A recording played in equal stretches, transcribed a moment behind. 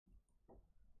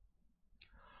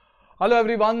Hello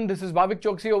everyone, this is BHAVIK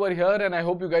CHOKSHI over here and I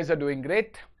hope you guys are doing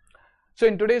great. So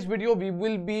in today's video, we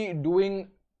will be doing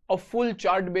a full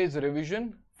chart based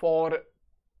revision for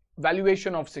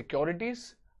valuation of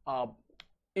securities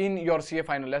in your CA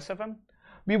final SFM.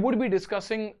 We would be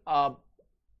discussing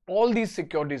all these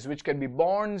securities, which can be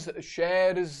bonds,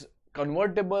 shares,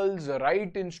 convertibles,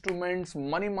 right instruments,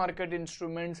 money market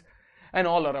instruments, and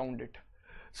all around it.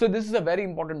 So this is a very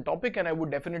important topic and I would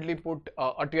definitely put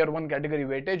a tier 1 category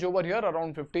weightage over here,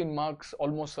 around 15 marks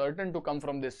almost certain to come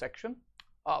from this section.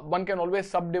 One can always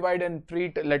subdivide and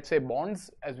treat, let's say, bonds,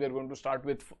 as we are going to start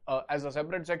with, as a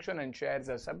separate section, and shares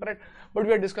as separate, but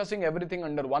we are discussing everything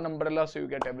under one umbrella, so you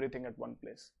get everything at one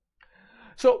place.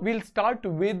 So we'll start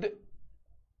with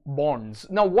bonds.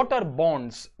 Now what are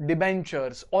bonds,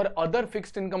 debentures, or other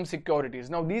fixed income securities?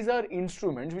 Now these are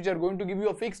instruments which are going to give you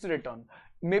a fixed return,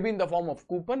 maybe in the form of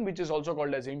coupon, which is also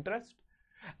called as interest,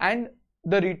 and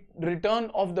the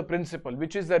return of the principal,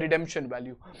 which is the redemption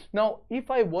value. Now if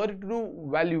I were to do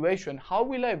valuation, how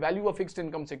will I value a fixed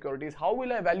income securities? How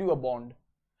will I value a bond?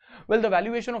 Well, the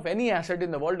valuation of any asset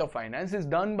in the world of finance is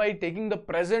done by taking the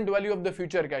present value of the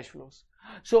future cash flows.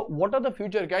 So what are the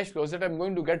future cash flows that I'm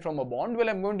going to get from a bond? Well,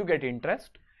 I'm going to get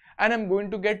interest and I'm going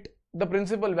to get the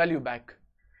principal value back.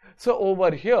 So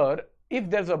over here, if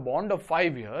there's a bond of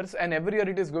 5 years and every year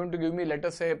it is going to give me, let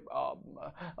us say,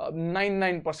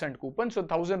 9% coupon. So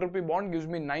 1000 rupee bond gives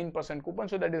me 9% coupon.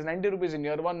 So that is 90 rupees in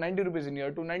year 1, 90 rupees in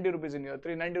year 2, 90 rupees in year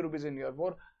 3, 90 rupees in year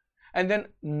 4. And then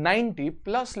 90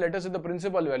 plus, let us say, the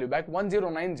principal value back,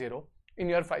 1090 in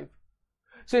year 5.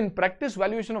 So in practice,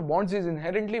 valuation of bonds is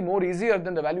inherently more easier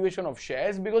than the valuation of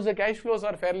shares because the cash flows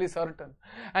are fairly certain.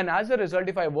 And as a result,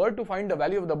 if I were to find the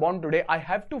value of the bond today, I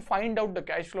have to find out the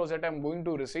cash flows that I'm going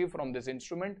to receive from this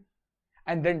instrument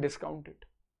and then discount it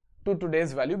to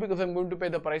today's value because I'm going to pay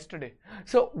the price today.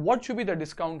 So what should be the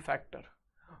discount factor?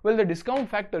 Well, the discount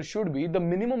factor should be the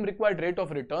minimum required rate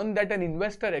of return that an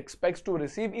investor expects to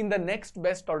receive in the next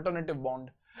best alternative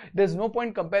bond. There's no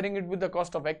point comparing it with the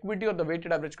cost of equity or the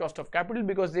weighted average cost of capital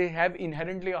because they have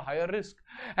inherently a higher risk.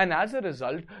 And as a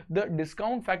result, the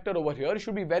discount factor over here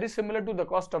should be very similar to the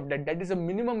cost of debt. That is a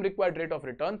minimum required rate of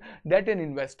return that an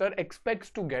investor expects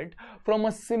to get from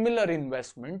a similar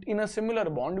investment in a similar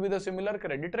bond with a similar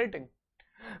credit rating.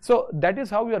 So that is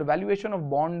how your valuation of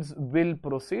bonds will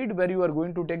proceed, where you are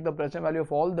going to take the present value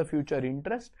of all the future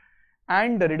interest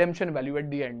and the redemption value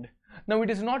at the end. Now it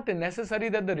is not necessary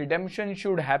that the redemption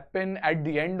should happen at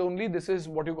the end only. This is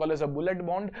what you call as a bullet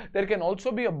bond. There can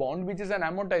also be a bond which is an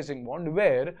amortizing bond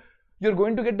where you're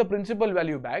going to get the principal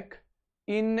value back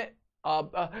in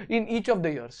each of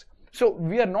the years. So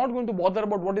we are not going to bother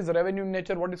about what is revenue in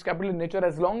nature, what is capital in nature,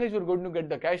 as long as you're going to get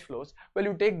the cash flows. Well,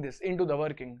 you take this into the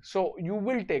working. So you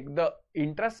will take the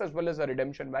interest as well as the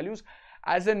redemption values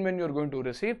as and when you're going to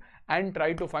receive and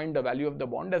try to find the value of the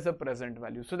bond as a present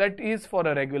value. So that is for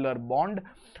a regular bond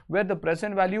where the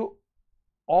present value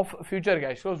of future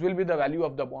cash flows will be the value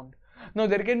of the bond. Now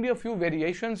there can be a few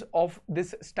variations of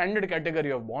this standard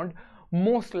category of bond.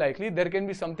 Most likely there can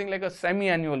be something like a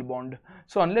semi-annual bond.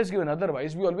 So unless given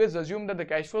otherwise, we always assume that the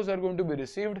cash flows are going to be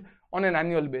received on an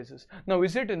annual basis. Now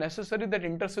is it necessary that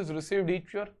interest is received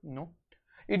each year? No.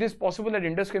 It is possible that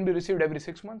interest can be received every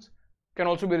 6 months, can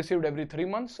also be received every 3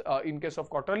 months in case of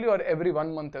quarterly, or every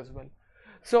 1 month as well.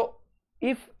 So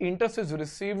if interest is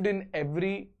received in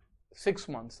every 6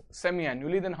 months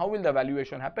semi-annually, then how will the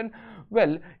valuation happen?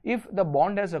 Well, if the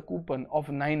bond has a coupon of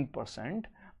 9%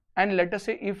 and let us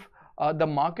say if the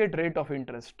market rate of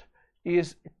interest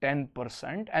is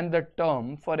 10% and the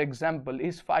term, for example,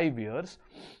 is 5 years,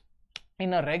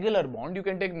 in a regular bond you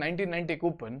can take 90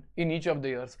 coupon in each of the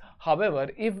years. However,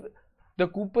 if the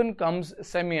coupon comes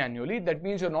semi-annually, that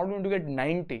means you're not going to get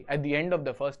 90 at the end of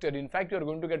the first year. In fact, you're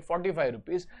going to get 45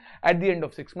 rupees at the end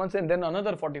of 6 months and then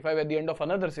another 45 at the end of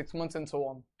another 6 months and so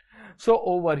on. So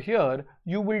over here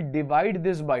you will divide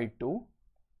this by 2.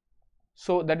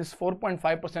 So that is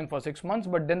 4.5% for 6 months,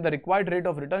 but then the required rate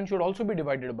of return should also be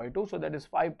divided by 2. So that is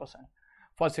 5%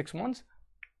 for 6 months.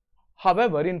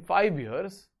 However, in 5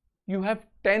 years, you have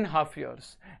 10 half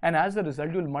years. And as a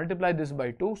result, you will multiply this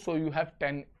by 2. So you have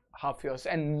 10 half years.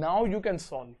 And now you can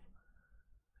solve.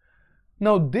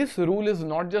 Now this rule is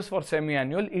not just for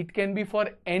semi-annual. It can be for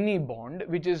any bond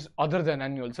which is other than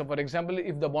annual. So for example,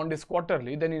 if the bond is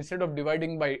quarterly, then instead of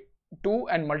dividing by 2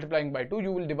 and multiplying by 2,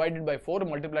 you will divide it by 4,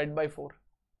 multiply it by 4.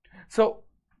 So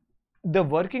the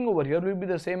working over here will be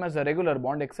the same as a regular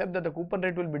bond, except that the coupon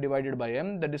rate will be divided by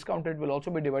m, the discount rate will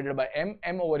also be divided by m.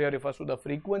 M over here refers to the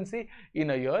frequency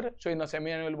in a year. So in a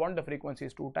semi-annual bond, the frequency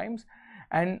is 2 times,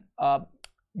 and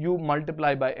you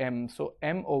multiply by m. So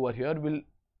m over here will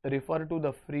refer to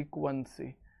the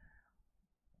frequency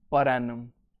per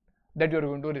annum that you're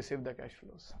going to receive the cash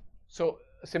flows. So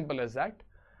simple as that.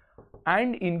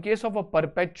 And in case of a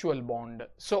perpetual bond,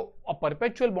 so a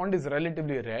perpetual bond is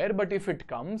relatively rare, but if it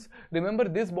comes, remember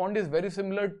this bond is very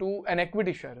similar to an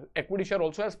equity share. Equity share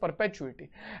also has perpetuity,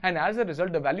 and as a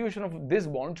result the valuation of this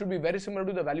bond should be very similar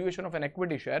to the valuation of an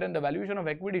equity share, and the valuation of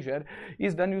equity share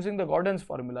is done using the Gordon's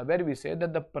formula, where we say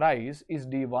that the price is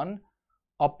D1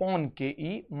 upon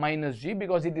KE minus G,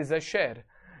 because it is a share.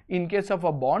 In case of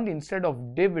a bond, instead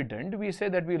of dividend, we say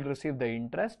that we will receive the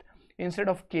interest. Instead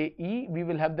of KE, we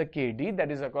will have the KD,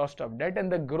 that is the cost of debt,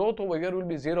 and the growth over here will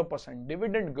be 0%.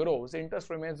 Dividend grows,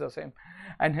 interest remains the same,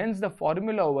 and hence the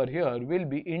formula over here will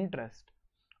be interest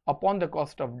upon the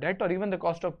cost of debt, or even the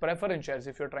cost of preference shares.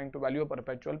 If you're trying to value a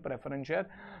perpetual preference share,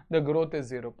 the growth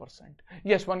is 0%.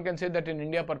 Yes, one can say that in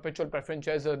India perpetual preference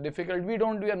shares are difficult. We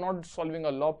are not solving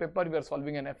a law paper, we are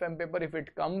solving an FM paper. If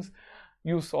it comes,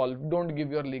 you solve. Don't give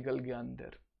your legal gyan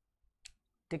there.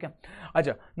 Okay.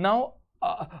 Acha, now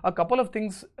a couple of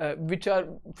things which are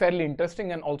fairly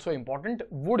interesting and also important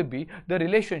would be the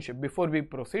relationship. Before we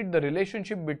proceed, the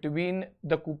relationship between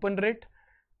the coupon rate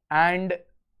and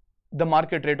the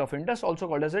market rate of interest, also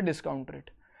called as a discount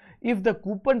rate. If the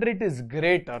coupon rate is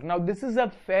greater, now this is a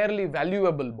fairly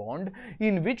valuable bond,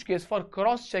 in which case for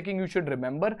cross checking you should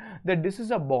remember that this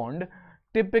is a bond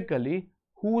typically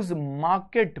whose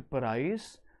market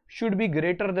price should be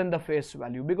greater than the face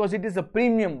value, because it is a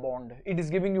premium bond. It is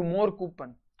giving you more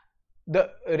coupon. The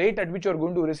rate at which you are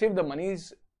going to receive the money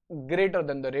is greater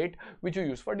than the rate which you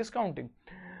use for discounting.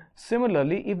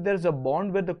 Similarly, if there is a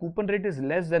bond where the coupon rate is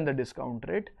less than the discount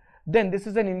rate, then this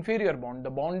is an inferior bond.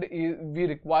 The bond we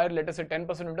require, let us say 10%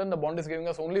 return, the bond is giving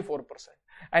us only 4%,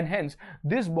 and hence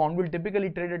this bond will typically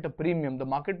trade at a premium. The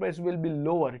market price will be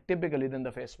lower typically than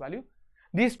the face value.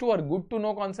 These two are good to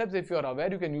know concepts. If you are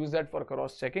aware, you can use that for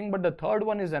cross checking. But the third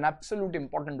one is an absolute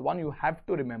important one. You have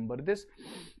to remember this,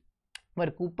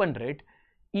 where coupon rate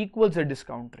equals a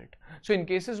discount rate. So in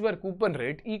cases where coupon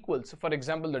rate equals, for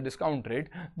example, the discount rate,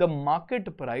 the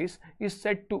market price is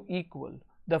set to equal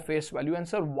the face value. And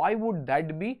sir, why would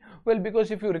that be? Well,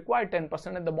 because if you require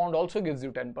 10% and the bond also gives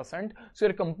you 10%, so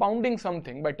you're compounding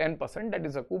something by 10%, that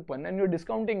is a coupon, and you're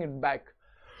discounting it back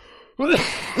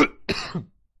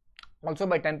also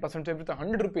by 10%. So if it's a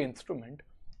 100 rupee instrument,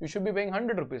 you should be paying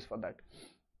 100 rupees for that,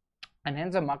 and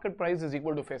hence the market price is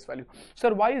equal to face value.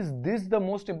 Sir, why is this the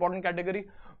most important category?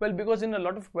 Well, because in a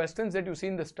lot of questions that you see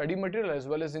in the study material as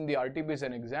well as in the RTPs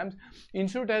and exams,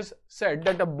 Institute has said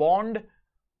that a bond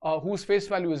whose face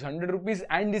value is 100 rupees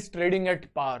and is trading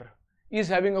at par is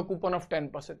having a coupon of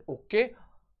 10%. Okay,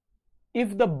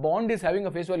 if the bond is having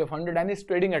a face value of 100 and is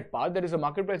trading at par, that is the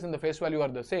market price and the face value are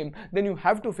the same, then you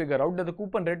have to figure out that the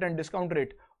coupon rate and discount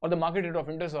rate or the market rate of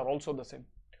interest are also the same.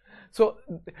 So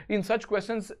in such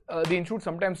questions, the institute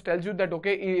sometimes tells you that,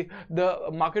 okay,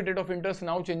 the market rate of interest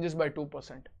now changes by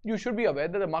 2%. You should be aware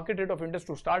that the market rate of interest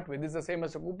to start with is the same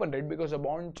as the coupon rate, because the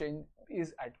bond change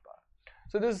is at par.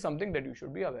 So this is something that you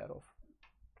should be aware of.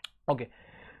 Okay.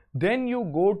 Then you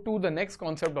go to the next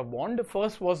concept of bond.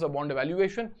 First was the bond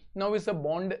evaluation. Now is the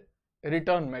bond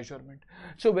return measurement.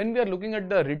 So when we are looking at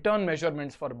the return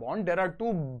measurements for bond, there are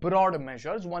two broad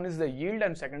measures. One is the yield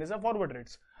and second is the forward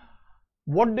rates.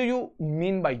 What do you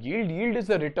mean by yield? Yield is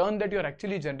the return that you are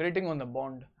actually generating on the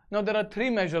bond. Now there are three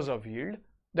measures of yield: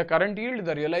 the current yield,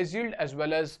 the realized yield, as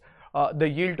well as the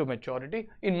yield to maturity.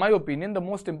 In my opinion, the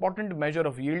most important measure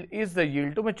of yield is the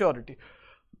yield to maturity.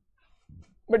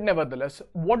 But nevertheless,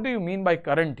 what do you mean by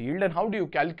current yield and how do you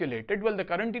calculate it? Well, the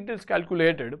current yield is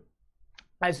calculated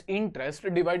as interest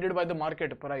divided by the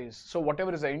market price. So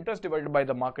whatever is the interest divided by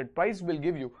the market price will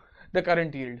give you the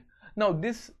current yield. Now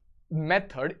this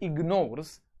method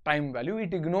ignores time value,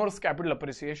 it ignores capital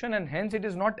appreciation, and hence it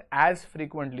is not as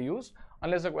frequently used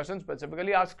unless the question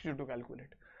specifically asks you to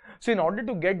calculate. So in order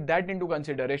to get that into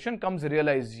consideration comes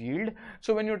realized yield.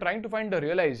 So when you're trying to find the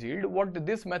realized yield, what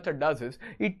this method does is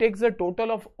it takes the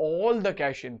total of all the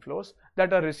cash inflows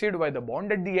that are received by the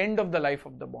bond at the end of the life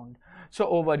of the bond. So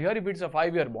over here, if it's a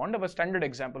 5-year bond of a standard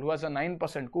example who has a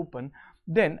 9% coupon,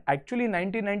 then actually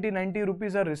 90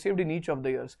 rupees are received in each of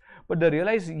the years. But the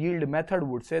realized yield method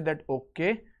would say that,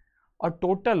 okay, a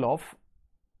total of,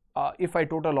 if I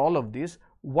total all of these,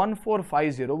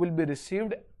 1450 will be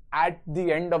received at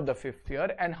the end of the 5th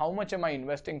year. And how much am I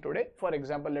investing today? For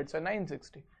example, let's say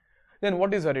 960. Then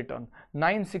what is the return?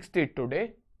 960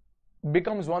 today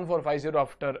becomes 1450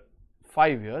 after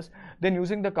 5 years. Then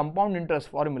using the compound interest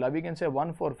formula, we can say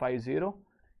 1450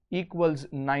 equals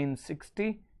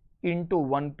 960 into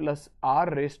 1 plus r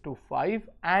raised to 5,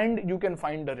 and you can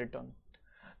find the return.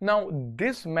 Now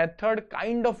this method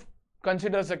kind of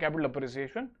considers the capital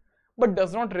appreciation, but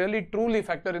does not really truly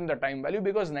factor in the time value,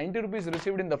 because 90 rupees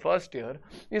received in the first year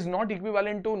is not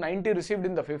equivalent to 90 received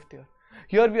in the fifth year.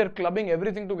 Here we are clubbing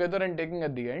everything together and taking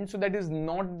at the end, so that is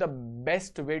not the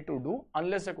best way to do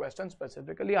unless a question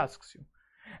specifically asks you.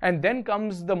 And then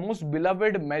comes the most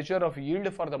beloved measure of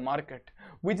yield for the market,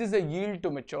 which is the yield to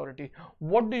maturity.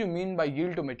 What do you mean by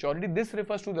yield to maturity? This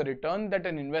refers to the return that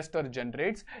an investor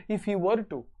generates if he were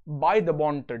to buy the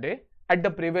bond today at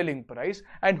the prevailing price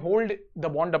and hold the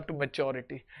bond up to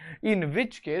maturity. In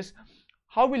which case,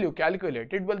 how will you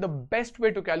calculate it? Well, the best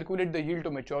way to calculate the yield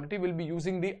to maturity will be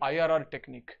using the IRR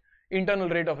technique, internal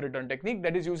rate of return technique,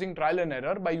 that is using trial and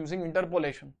error by using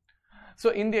interpolation. So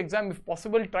in the exam, if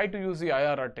possible, try to use the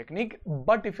IRR technique,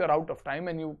 but if you're out of time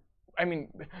and you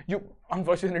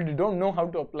unfortunately don't know how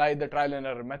to apply the trial and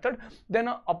error method, then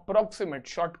an approximate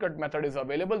shortcut method is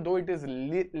available, though it is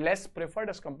less preferred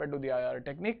as compared to the IRR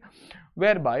technique,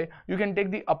 whereby you can take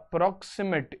the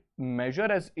approximate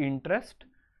measure as interest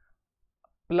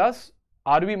plus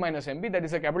RV minus MP, that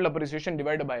is the capital appreciation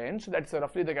divided by N, so that's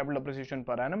roughly the capital appreciation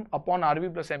per annum, upon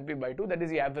RV plus MP by 2, that is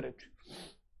the average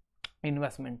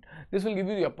investment. This will give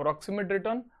you the approximate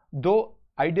return, though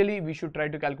ideally we should try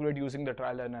to calculate using the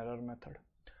trial and error method.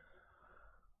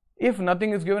 If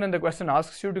nothing is given and the question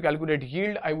asks you to calculate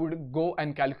yield, I would go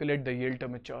and calculate the yield to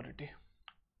maturity.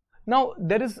 Now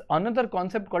there is another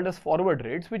concept called as forward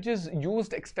rates, which is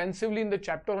used extensively in the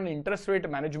chapter on interest rate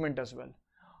management as well.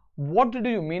 What do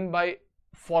you mean by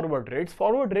forward rates?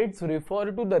 Forward rates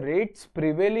refer to the rates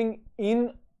prevailing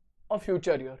in a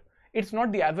future year. It's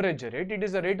not the average rate, it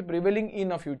is a rate prevailing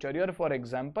in a future year. For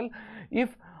example,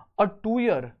 if a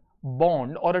 2-year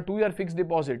bond or a 2-year fixed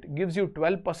deposit gives you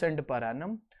 12% per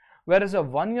annum, whereas a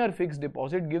 1-year fixed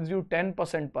deposit gives you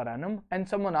 10% per annum, and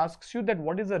someone asks you that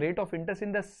what is the rate of interest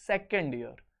in the second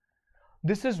year,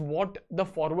 this is what the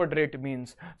forward rate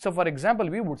means. So for example,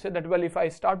 we would say that, well, if I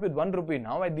start with 1 rupee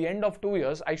now, at the end of 2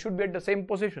 years, I should be at the same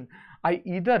position. I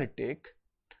either take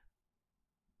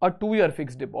a 2-year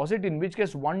fixed deposit, in which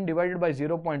case 1 divided by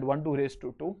 0.12 raised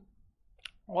to 2,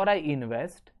 or I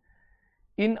invest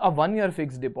in a 1-year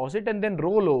fixed deposit and then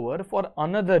roll over for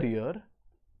another year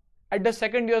at the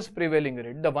second year's prevailing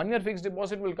rate. The 1-year fixed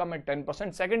deposit will come at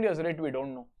 10%, second year's rate we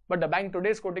don't know, but the bank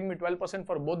today is quoting me 12%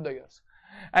 for both the years.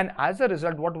 And as a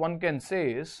result, what one can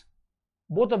say is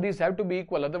both of these have to be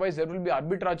equal, otherwise there will be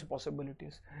arbitrage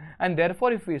possibilities. And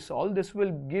therefore, if we solve, this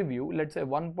will give you, let's say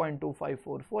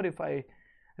 1.2544, if I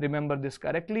remember this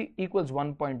correctly, equals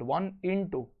 1.1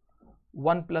 into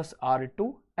 1 plus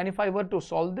R2, and if I were to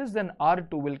solve this, then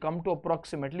R2 will come to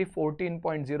approximately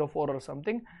 14.04 or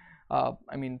something.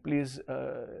 Please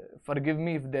forgive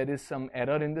me if there is some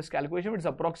error in this calculation. It's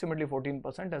approximately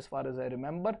 14% as far as I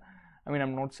remember.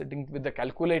 I'm not sitting with the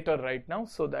calculator right now,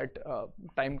 so that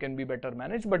time can be better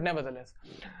managed, but nevertheless.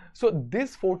 So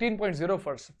this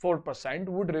 14.04%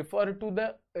 would refer to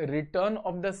the return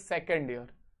of the second year.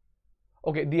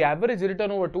 Okay, the average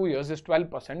return over 2 years is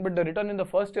 12%, but the return in the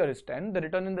first year is 10, the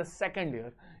return in the second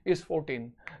year is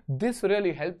 14. This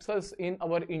really helps us in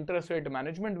our interest rate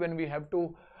management when we have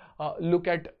to look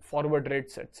at forward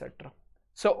rates, etc.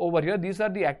 So over here, these are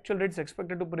the actual rates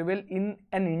expected to prevail in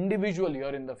an individual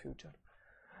year in the future.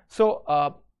 So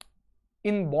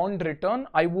in bond return,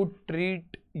 I would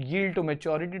treat yield to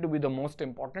maturity to be the most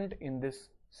important in this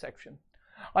section.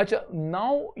 Achha,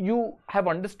 now you have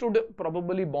understood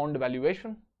probably bond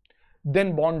valuation,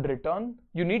 then bond return.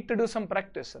 You need to do some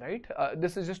practice, right?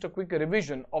 This is just a quick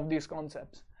revision of these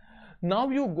concepts. Now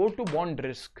you go to bond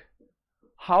risk.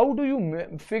 How do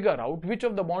you figure out which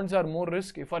of the bonds are more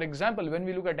risky? For example, when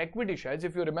we look at equity shares,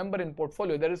 if you remember in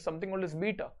portfolio, there is something called as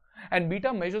beta, and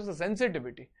beta measures the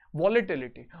sensitivity,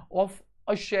 volatility of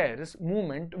a share's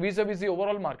movement vis-a-vis the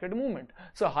overall market movement.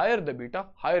 So higher the beta,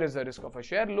 higher is the risk of a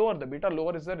share, lower the beta,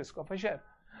 lower is the risk of a share.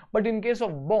 But in case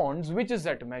of bonds, which is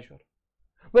that measure?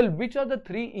 Well, which are the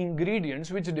 3 ingredients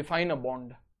which define a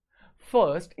bond?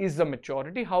 First is the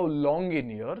maturity, how long in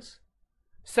years.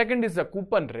 Second is the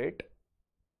coupon rate.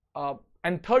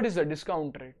 And third is the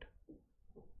discount rate,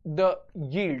 the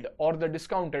yield or the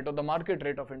discount rate or the market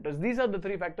rate of interest. These are the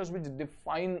 3 factors which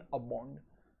define a bond.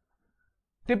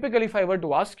 Typically, if I were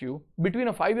to ask you between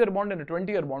a 5-year bond and a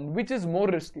 20-year bond, which is more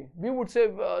risky? We would say,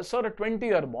 sir, a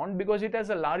 20-year bond, because it has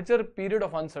a larger period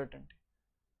of uncertainty.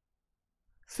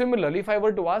 Similarly, if I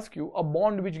were to ask you a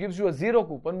bond which gives you a 0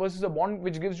 coupon versus a bond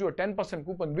which gives you a 10%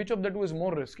 coupon, which of the 2 is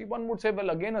more risky? One would say, well,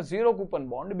 again, a 0 coupon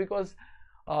bond, because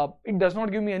it does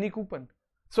not give me any coupon.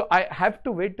 So I have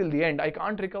to wait till the end. I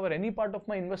can't recover any part of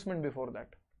my investment before that,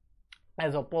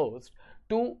 as opposed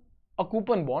to a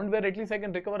coupon bond where at least I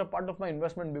can recover a part of my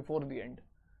investment before the end,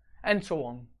 and so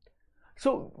on.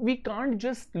 So we can't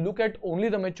just look at only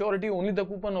the maturity, only the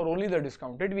coupon, or only the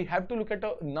discount rate. We have to look at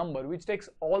a number which takes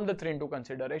all the three into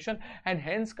consideration, and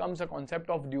hence comes a concept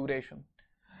of duration.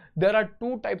 There are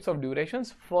two types of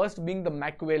durations. First being the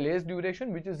Machiavelli's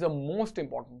duration, which is the most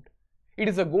important. It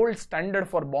is a gold standard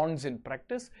for bonds in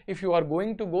practice. If you are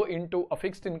going to go into a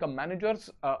fixed income manager's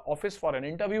office for an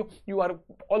interview, you are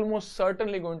almost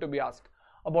certainly going to be asked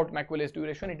about Machiavelli's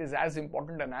duration. It is as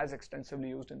important and as extensively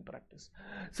used in practice.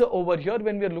 So over here,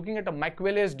 when we are looking at a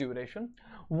Machiavelli's duration,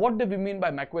 what do we mean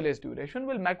by Machiavelli's duration?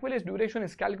 Well, Machiavelli's duration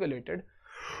is calculated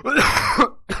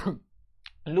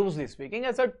loosely speaking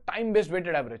as a time-based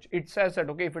weighted average. It says that,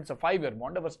 okay, if it's a 5-year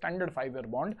bond, our standard 5-year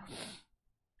bond,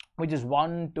 which is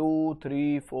 1, 2,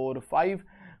 3, 4, 5,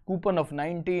 coupon of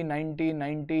 90, 90,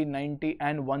 90, 90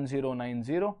 and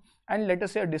 1090, and let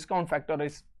us say a discount factor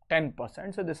is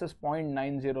 10%. So this is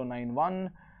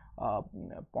 0.9091,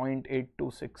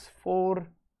 0.8264,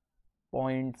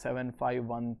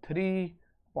 0.7513,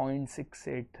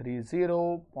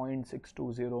 0.6830,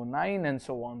 0.6209 and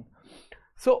so on.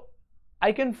 So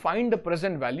I can find the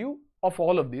present value of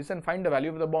all of these and find the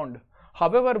value of the bond.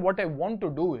 However, what I want to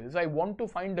do is I want to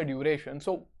find the duration.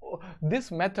 So this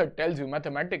method tells you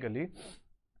mathematically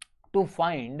to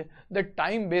find the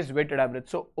time-based weighted average.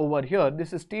 So over here,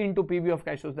 this is T into PV of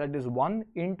cash flows, that is 1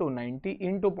 into 90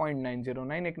 into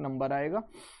 0.909. एक number आएगा,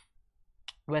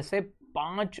 वैसे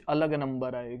 5 अलग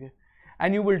number आएंगे,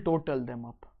 and you will total them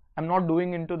up. I'm not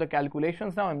doing into the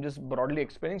calculations now, I'm just broadly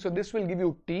explaining. So this will give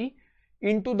you T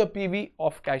into the PV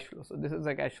of cash flow. So this is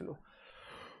the cash flow.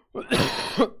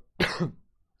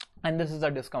 And this is the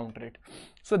discount rate.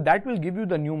 So that will give you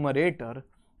the numerator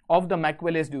of the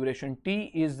Machiavelli's duration.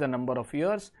 T is the number of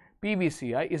years,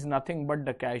 PVCI is nothing but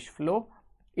the cash flow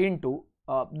into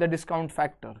the discount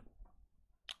factor.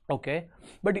 Okay,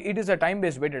 but it is a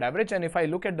time-based weighted average, and if I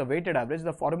look at the weighted average,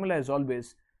 the formula is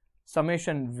always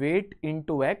summation weight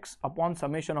into x upon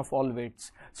summation of all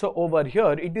weights. So over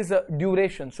here it is a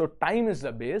duration, so time is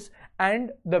the base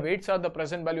and the weights are the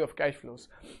present value of cash flows.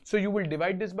 So you will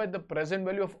divide this by the present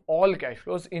value of all cash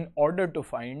flows in order to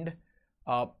find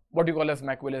what you call as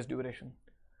Machiavelli's duration.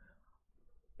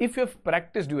 If you have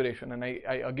practiced duration, and I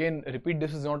again repeat,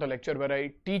 this is not a lecture where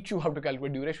I teach you how to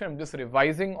calculate duration, I'm just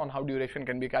revising on how duration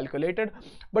can be calculated,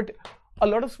 but a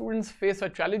lot of students face a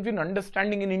challenge in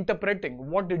understanding and interpreting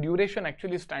what the duration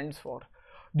actually stands for.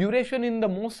 Duration in the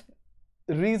most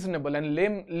reasonable and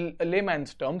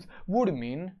layman's terms would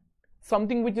mean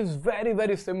something which is very,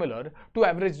 very similar to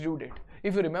average due date.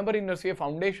 If you remember in your CA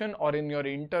foundation or in your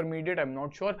intermediate, I'm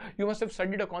not sure, you must have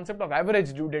studied a concept of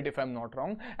average due date if I'm not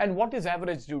wrong. And what is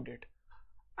average due date?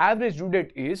 Average due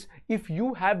date is if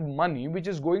you have money which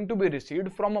is going to be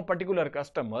received from a particular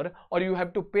customer, or you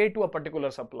have to pay to a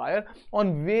particular supplier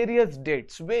on various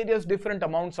dates, various different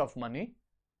amounts of money.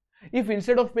 If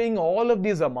instead of paying all of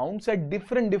these amounts at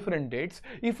different dates,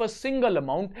 if a single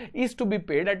amount is to be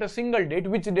paid at a single date,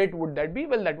 which date would that be?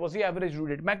 Well, that was the average due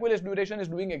date. Machiavelli's duration is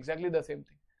doing exactly the same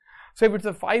thing. So if it's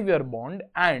a 5-year bond,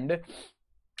 and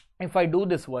if I do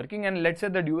this working, and let's say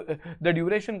the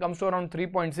duration comes to around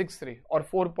 3.63 or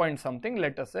 4 point something,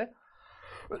 let us say,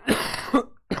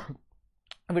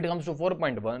 if it comes to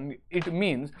 4.1, it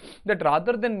means that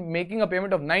rather than making a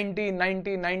payment of 90,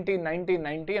 90, 90, 90,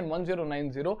 90 and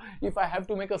 1090, if I have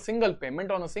to make a single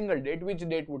payment on a single date, which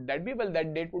date would that be? Well,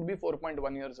 that date would be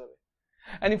 4.1 years away.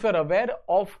 And if you are aware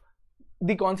of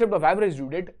the concept of average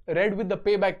due date, read with the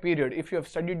payback period, if you have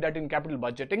studied that in capital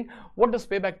budgeting, what does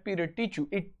payback period teach you?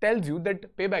 It tells you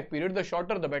that payback period, the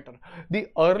shorter the better. The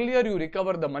earlier you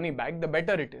recover the money back, the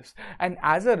better it is. And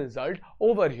as a result,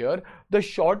 over here, the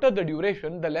shorter the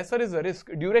duration, the lesser is the risk.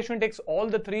 Duration takes all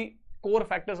the three core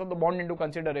factors of the bond into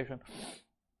consideration.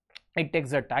 It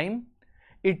takes the time,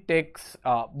 it takes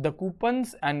the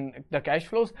coupons and the cash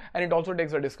flows, and it also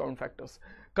takes the discount factors.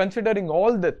 Considering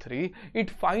all the three, it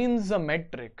finds a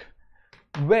metric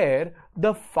where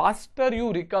the faster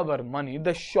you recover money,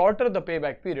 the shorter the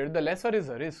payback period, the lesser is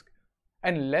the risk.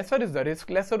 And lesser is the risk,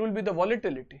 lesser will be the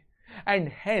volatility. And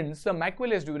hence, the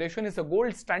Machiavelli's duration is a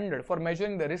gold standard for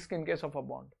measuring the risk in case of a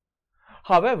bond.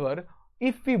 However,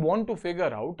 if we want to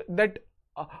figure out that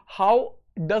how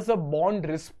does a bond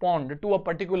respond to a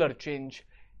particular change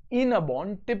in a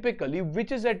bond, typically,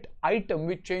 which is that item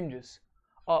which changes?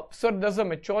 Sir, does the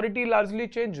maturity largely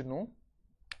change? No.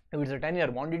 If it's a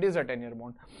 10-year bond, it is a 10-year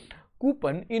bond.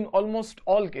 Coupon, in almost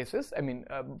all cases, I mean,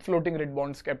 floating rate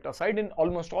bonds kept aside, in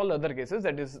almost all other cases,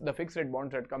 that is the fixed rate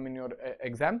bonds that come in your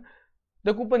exam,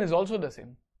 the coupon is also the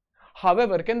same.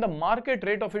 However, can the market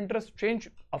rate of interest change?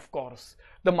 Of course.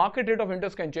 The market rate of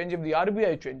interest can change if the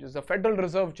RBI changes, the Federal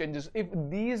Reserve changes. If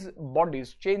these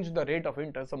bodies change the rate of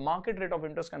interest, the market rate of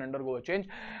interest can undergo a change.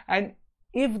 And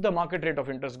if the market rate of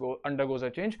interest undergoes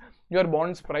a change, your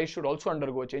bonds price should also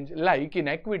undergo a change. Like in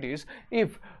equities,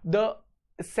 if the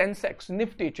Sensex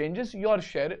Nifty changes, your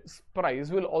share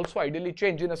price will also ideally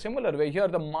change. In a similar way, here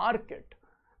the market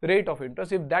rate of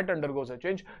interest, if that undergoes a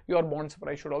change, your bonds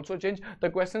price should also change. The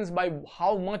question is by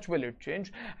how much will it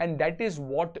change, and that is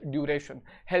what duration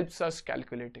helps us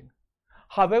calculating.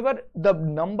 However, the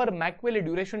number Machiavelli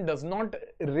duration does not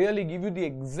really give you the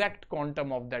exact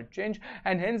quantum of that change,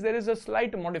 and hence there is a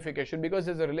slight modification because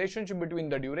there's a relationship between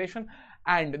the duration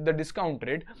and the discount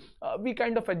rate. We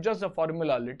kind of adjust the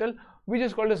formula a little, which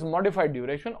is called as modified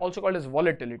duration, also called as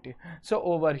volatility. So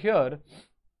over here,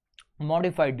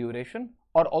 modified duration,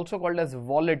 or also called as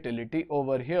volatility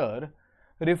over here,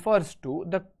 refers to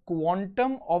the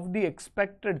quantum of the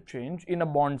expected change in a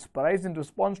bond's price in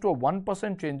response to a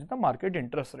 1% change in the market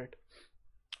interest rate.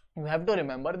 You have to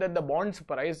remember that the bond's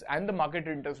price and the market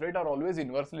interest rate are always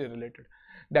inversely related.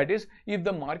 That is, if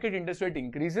the market interest rate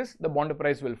increases, the bond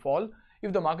price will fall.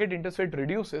 If the market interest rate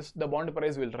reduces, the bond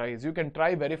price will rise. You can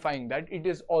try verifying that. It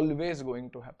is always going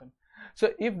to happen.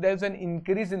 So if there's an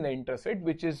increase in the interest rate,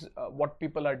 which is what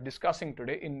people are discussing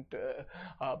today in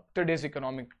today's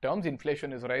economic terms,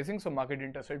 inflation is rising, so market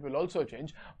interest rate will also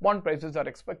change. Bond prices are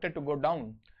expected to go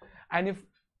down. And if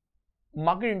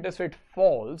market interest rate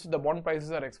falls, the bond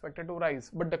prices are expected to rise.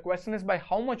 But the question is by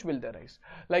how much will they rise?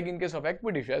 Like in case of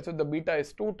equity shares, if the beta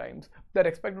is 2 times, they're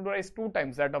expected to rise 2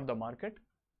 times that of the market.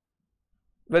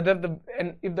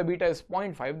 And if the beta is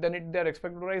 0.5, then they're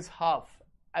expected to rise half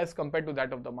as compared to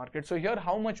that of the market. So here,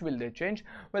 how much will they change?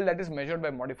 Well, that is measured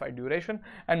by modified duration,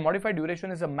 and modified duration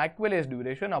is a Machiavelli's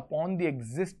duration upon the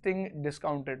existing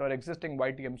discount rate or existing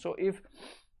YTM. So if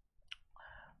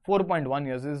 4.1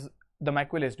 years is the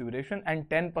Machiavelli's duration and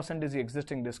 10% is the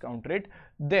existing discount rate,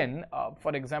 then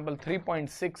for example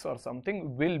 3.6 or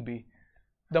something will be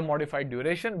the modified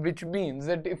duration, which means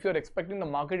that if you're expecting the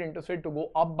market interest rate to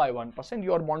go up by 1%,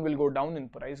 your bond will go down in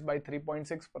price by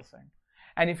 3.6%.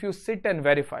 And if you sit and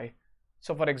verify,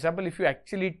 so for example, if you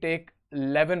actually take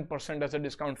 11% as a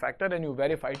discount factor and you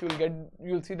verify it,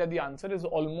 you'll see that the answer is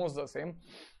almost the same,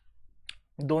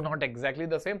 though not exactly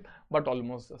the same, but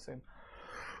almost the same.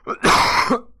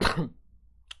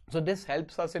 So this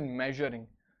helps us in measuring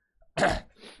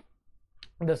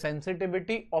the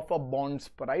sensitivity of a bond's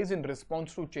price in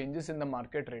response to changes in the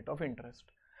market rate of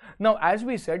interest. Now, as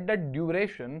we said, that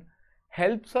duration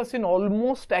helps us in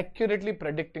almost accurately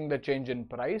predicting the change in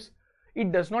price.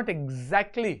 It does not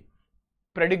exactly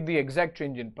predict the exact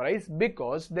change in price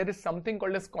because there is something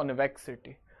called as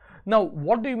convexity. Now,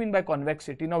 what do you mean by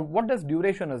convexity? Now, what does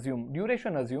duration assume?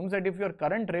 Duration assumes that if your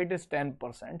current rate is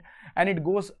 10% and it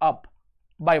goes up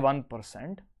by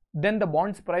 1%, then the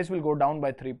bond's price will go down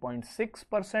by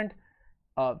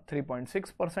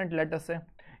 3.6%, let us say.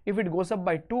 If it goes up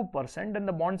by 2%, then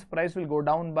the bond's price will go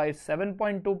down by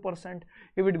 7.2%.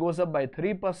 If it goes up by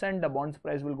 3%, the bond's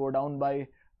price will go down by,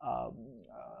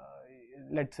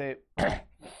 let's say,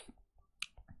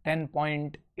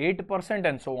 10.8%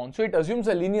 and so on. So it assumes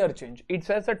a linear change. It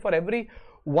says that for every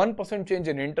 1% change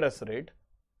in interest rate,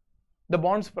 the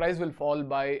bond's price will fall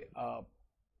by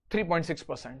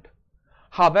 3.6%.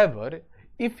 However,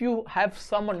 if you have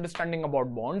some understanding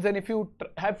about bonds and if you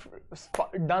have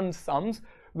done sums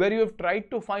where you have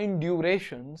tried to find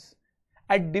durations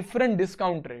at different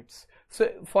discount rates.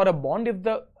 So for a bond, if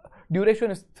the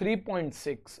duration is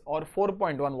 3.6 or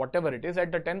 4.1, whatever it is,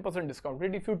 at the 10% discount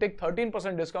rate, if you take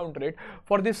 13% discount rate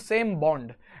for this same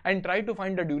bond and try to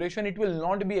find the duration, it will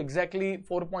not be exactly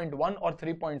 4.1 or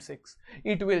 3.6.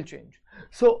 It will change.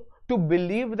 So to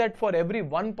believe that for every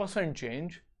 1%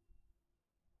 change,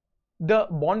 the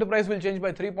bond price will change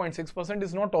by 3.6%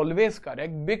 is not always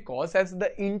correct, because as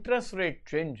the interest rate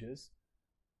changes,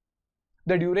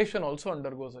 the duration also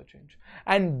undergoes a change,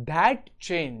 and that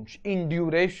change in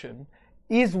duration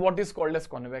is what is called as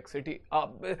convexity.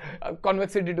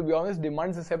 Convexity, to be honest,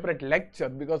 demands a separate lecture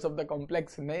because of the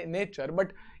complex nature,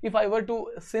 but if I were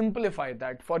to simplify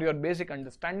that for your basic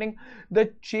understanding,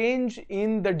 the change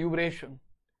in the duration,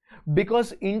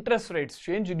 because interest rates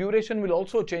change, duration will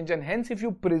also change, and hence if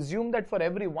you presume that for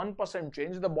every 1%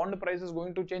 change, the bond price is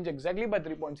going to change exactly by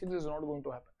 3.6, is not going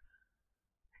to happen.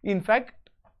 In fact,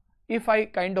 if I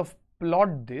kind of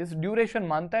plot this, duration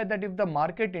manta hai that if the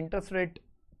market interest rate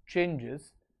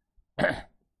changes, if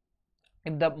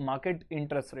the market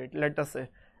interest rate, let us say,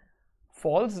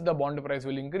 falls, the bond price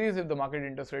will increase. If the market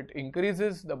interest rate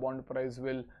increases, the bond price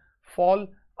will fall.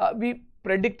 we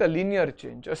predict a linear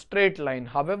change, a straight line.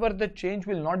 However, the change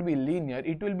will not be linear.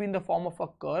 It will be in the form of a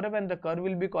curve, and the curve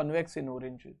will be convex in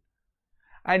origin.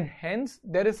 And hence,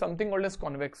 there is something called as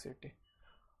convexity.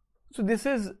 So this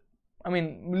is, I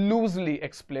mean, loosely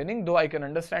explaining, though I can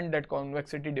understand that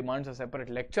convexity demands a separate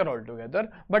lecture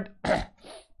altogether. But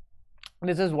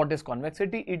this is what is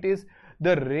convexity. It is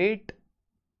the rate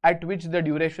at which the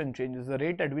duration changes, the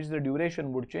rate at which the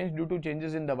duration would change due to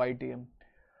changes in the YTM.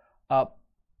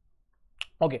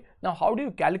 Okay, now how do you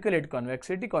calculate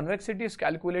convexity? Convexity is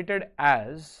calculated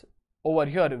as, over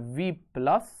here, V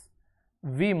plus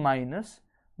V minus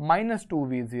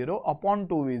 2V0 upon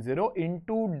 2V0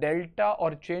 into delta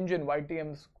or change in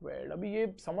YTM squared. अभी ये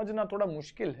समझना थोड़ा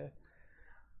मुश्किल है.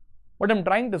 What I'm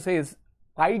trying to say is,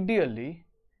 ideally,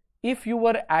 if you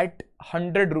were at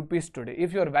 100 rupees today,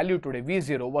 if your value today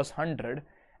V0 was 100,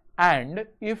 and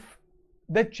if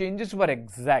the changes were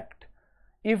exact,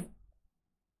 if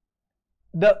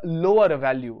the lower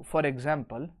value, for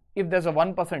example, if there's a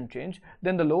 1% change,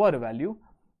 then the lower value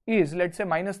is, let's say,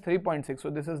 minus 3.6, so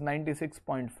this is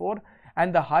 96.4,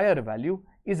 and the higher value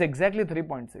is exactly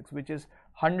 3.6, which is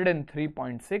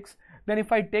 103.6. then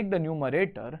if I take the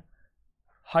numerator,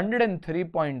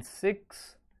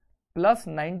 103.6 plus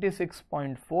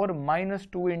 96.4 minus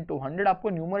 2 into 100,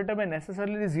 आपको numerator में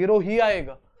necessarily 0 ही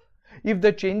आएगा. If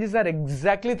the changes are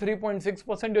exactly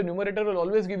 3.6%, your numerator will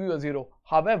always give you a 0.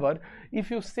 However, if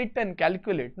you sit and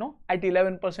calculate, no, at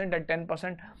 11%, at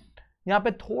 10%, यहाँ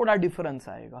पे थोड़ा difference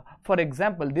आएगा. For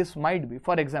example, this might be,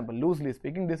 for example, loosely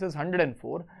speaking, this is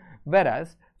 104,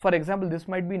 whereas, for example, this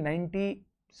might be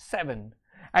 97,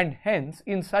 and hence,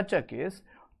 in such a case,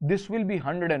 this will be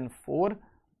 104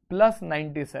 plus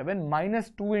 97 minus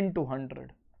 2 into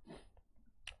 100,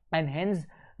 and hence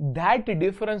that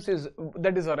difference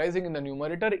that is arising in the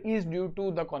numerator is due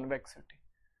to the convexity.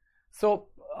 So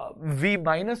V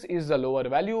minus is the lower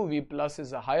value, V plus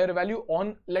is a higher value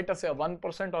on, let us say, a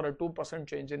 1% or a 2%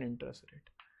 change in interest rate.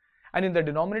 And in the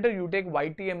denominator, you take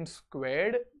YTM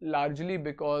squared, largely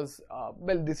because,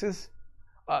 well, this is,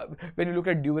 when you look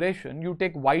at duration, you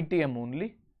take YTM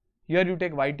only. Here you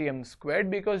take YTM squared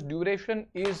because duration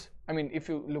is, I mean, if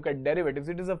you look at derivatives,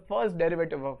 it is the first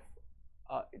derivative of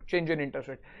change in interest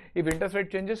rate. If interest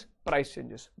rate changes, price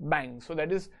changes. Bang. So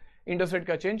that is interest rate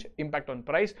ka change, impact on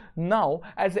price. Now,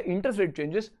 as the interest rate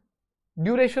changes,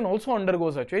 duration also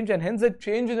undergoes a change, and hence the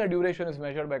change in the duration is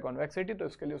measured by convexity. तो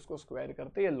इसके लिए उसको square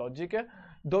करते हैं. ये logic है.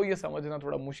 Though ये समझना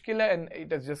थोड़ा मुश्किल है, and it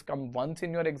has just come once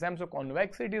in your exam, so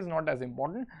convexity is not as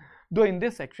important. Though in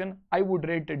this section, I would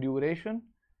rate duration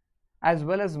as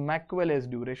well as Maxwell's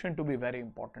duration to be very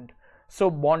important. So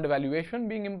bond valuation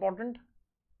being important,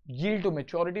 yield to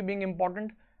maturity being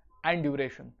important, and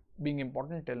duration being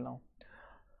important till now.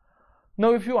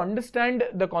 Now, if you understand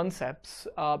the concepts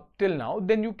till now,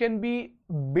 then you can be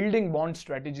building bond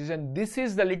strategies, and this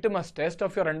is the litmus test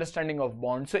of your understanding of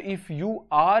bonds. So if you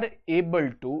are able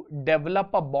to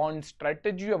develop a bond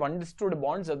strategy, you have understood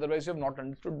bonds. Otherwise, you have not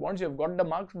understood bonds. You have got the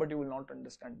marks, but you will not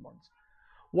understand bonds.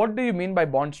 What do you mean by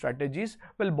bond strategies?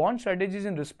 Well, bond strategies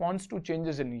in response to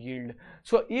changes in yield.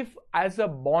 So if, as a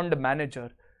bond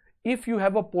manager, if you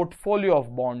have a portfolio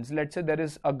of bonds, let's say there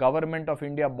is a Government of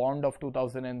India bond of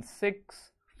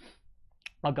 2006,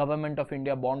 a Government of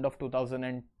India bond of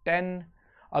 2010,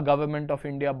 a Government of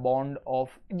India bond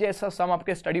of, जैसा some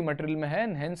आपके study material में है,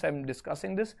 and hence I'm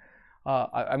discussing this.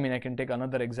 I mean, I can take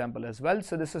another example as well.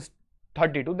 So this is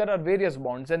 32. There are various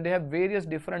bonds, and they have various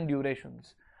different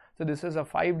durations. So this is a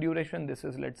 5 duration, this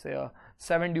is, let's say, a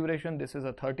 7 duration, this is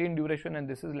a 13 duration, and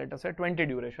this is, let us say, 20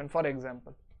 duration, for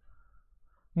example.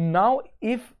 Now,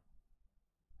 if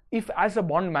as a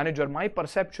bond manager, my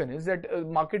perception is that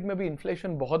market में भी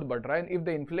inflation बहुत बढ़ रहा है, and if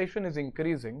the inflation is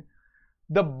increasing,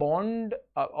 the bond,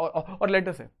 or let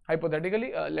us say,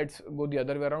 hypothetically, let's go the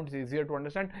other way around, it's easier to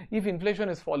understand. If inflation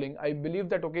is falling, I believe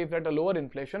that, okay, if at a lower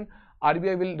inflation,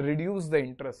 RBI will reduce the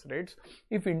interest rates.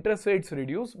 If interest rates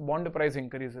reduce, bond price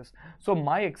increases. So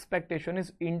my expectation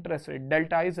is interest rate,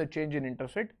 delta is a change in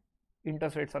interest rate.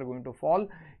 Interest rates are going to fall,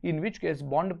 in which case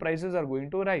bond prices are going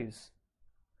to rise.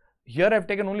 Here I've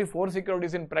taken only 4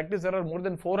 securities. In practice, there are more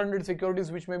than 400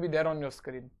 securities which may be there on your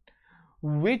screen.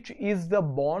 Which is the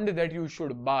bond that you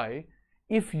should buy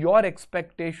if your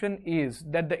expectation is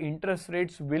that the interest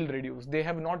rates will reduce? They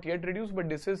have not yet reduced, but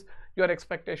this is your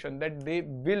expectation that they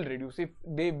will reduce. If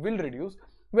they will reduce,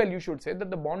 well, you should say that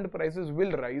the bond prices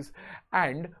will rise.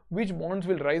 And which bonds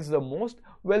will rise the most?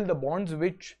 Well, the bonds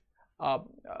which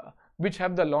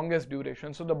have the longest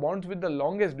duration. So the bonds with the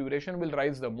longest duration will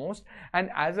rise the most,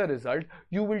 and as a result,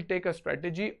 you will take a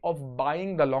strategy of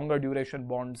buying the longer duration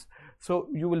bonds. So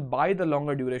you will buy the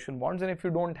longer duration bonds, and if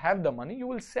you don't have the money, you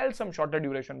will sell some shorter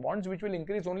duration bonds, which will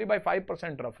increase only by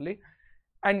 5% roughly,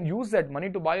 and use that money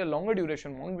to buy a longer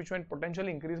duration bond, which will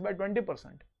potentially increase by 20%.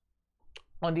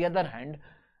 On the other hand,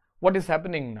 what is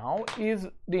happening now is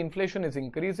the inflation is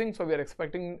increasing, so we are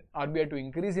expecting RBI to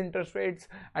increase interest rates,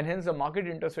 and hence the market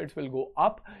interest rates will go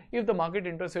up. If the market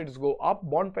interest rates go up,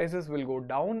 bond prices will go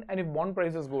down, and if bond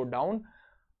prices go down,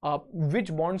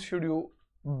 which bonds should you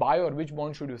buy or which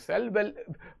bonds should you sell? Well,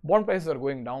 bond prices are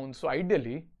going down, so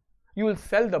ideally you will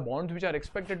sell the bonds which are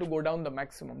expected to go down the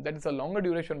maximum. That is, the longer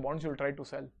duration bonds you will try to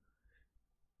sell.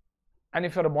 And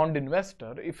if you're a bond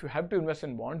investor, if you have to invest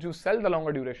in bonds, you sell the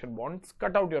longer duration bonds,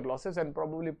 cut out your losses, and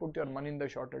probably put your money in the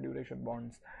shorter duration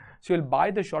bonds. So you'll buy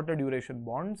the shorter duration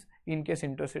bonds in case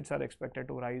interest rates are expected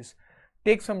to rise.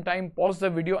 Take some time, pause the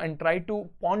video, and try to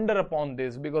ponder upon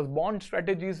this, because bond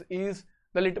strategies is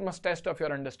the litmus test of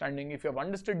your understanding. If you have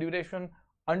understood duration,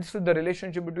 understood the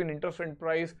relationship between interest and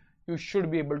price, you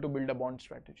should be able to build a bond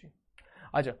strategy.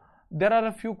 Acha, there are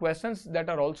a few questions that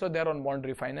are also there on bond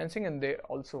refinancing, and they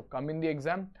also come in the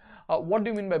exam. What do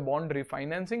you mean by bond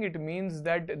refinancing? It means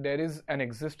that there is an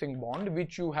existing bond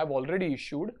which you have already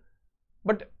issued,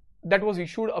 but that was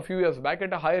issued a few years back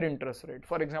at a higher interest rate,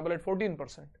 for example at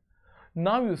 14%.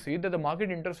 Now you see that the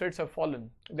market interest rates have fallen.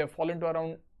 They have fallen to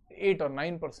around 8 or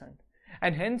 9%,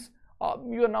 and hence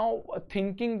you are now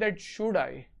thinking that should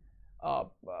I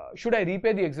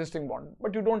repay the existing bond,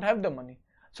 but you don't have the money.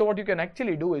 So what you can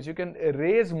actually do is you can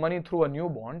raise money through a new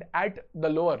bond at the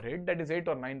lower rate, that is 8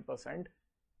 or 9%,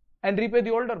 and repay the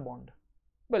older bond.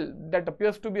 Well, that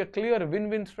appears to be a clear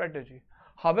win-win strategy.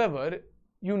 However,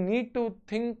 you need to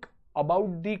think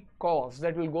about the cost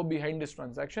that will go behind this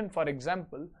transaction. For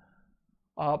example,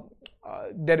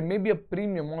 there may be a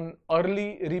premium on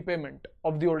early repayment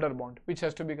of the older bond, which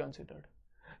has to be considered.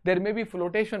 There may be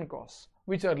flotation costs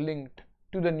which are linked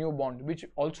to the new bond, which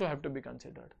also have to be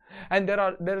considered, and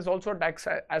there is also a tax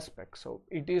aspect. So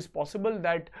it is possible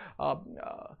that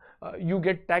you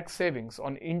get tax savings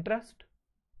on interest.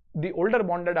 The older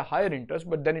bond had a higher interest,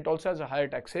 but then it also has a higher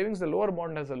tax savings. The lower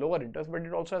bond has a lower interest, but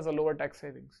it also has a lower tax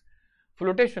savings.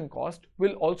 Flotation cost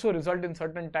will also result in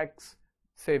certain tax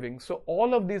savings. So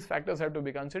all of these factors have to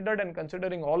be considered, and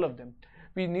considering all of them,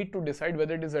 we need to decide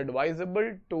whether it is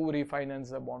advisable to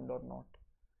refinance the bond or not.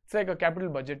 It's like a capital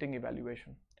budgeting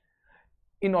evaluation.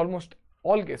 In almost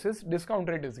all cases, discount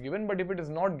rate is given, but if it is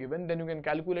not given, then you can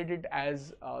calculate it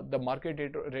as the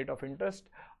market rate of interest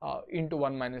into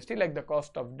 1 minus t, like the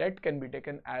cost of debt can be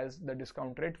taken as the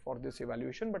discount rate for this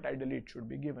evaluation, but ideally it should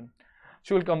be given.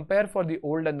 So we'll compare for the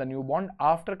old and the new bond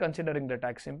after considering the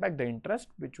tax impact, the interest,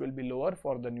 which will be lower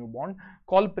for the new bond,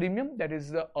 call premium, that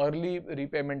is the early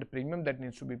repayment premium that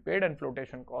needs to be paid, and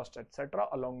flotation cost, etc.,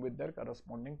 along with their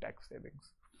corresponding tax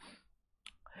savings.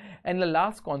 And the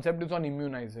last concept is on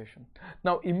immunization.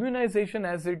 Now, immunization,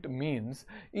 as it means,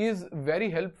 is very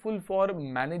helpful for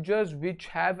managers which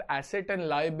have asset and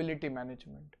liability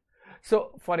management.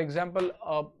 So, for example,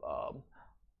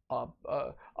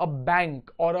 a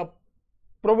bank or a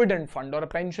provident fund or a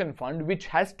pension fund which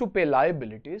has to pay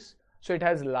liabilities. So it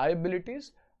has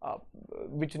liabilities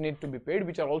which need to be paid,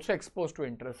 which are also exposed to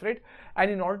interest rate, and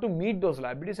in order to meet those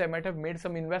liabilities, I might have made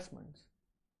some investments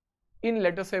in,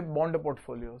 let us say, bond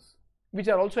portfolios which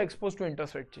are also exposed to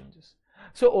interest rate changes.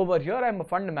 So over here I am a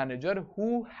fund manager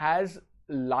who has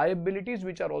liabilities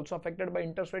which are also affected by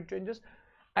interest rate changes,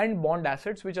 and bond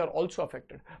assets which are also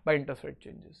affected by interest rate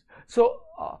changes. So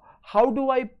how do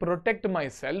I protect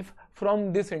myself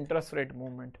from this interest rate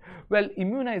movement? Well,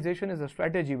 immunization is a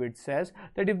strategy which says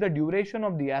that if the duration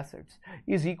of the assets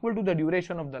is equal to the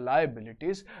duration of the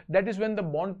liabilities, that is when the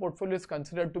bond portfolio is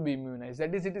considered to be immunized.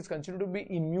 That is, it is considered to be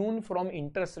immune from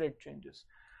interest rate changes.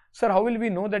 Sir, how will we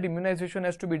know that immunization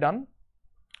has to be done?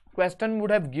 Question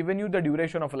would have given you the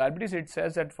duration of liabilities. It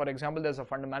says that, for example, there's a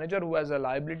fund manager who has a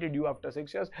liability due after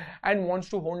 6 years and wants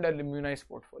to hold an immunized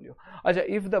portfolio.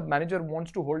 If the manager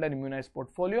wants to hold an immunized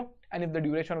portfolio and if the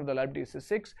duration of the liability is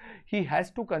 6, he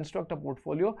has to construct a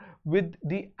portfolio with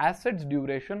the assets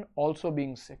duration also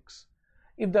being 6.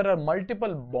 If there are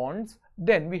multiple bonds,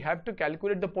 then we have to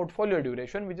calculate the portfolio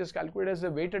duration, which is calculated as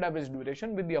the weighted average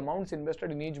duration with the amounts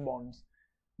invested in each bonds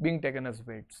being taken as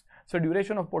weights. So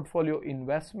duration of portfolio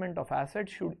investment of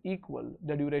assets should equal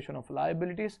the duration of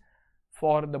liabilities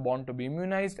for the bond to be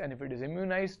immunized, and if it is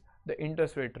immunized, the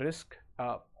interest rate risk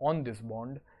on this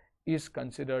bond is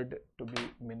considered to be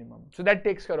minimum. So that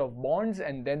takes care of bonds,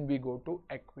 and then we go to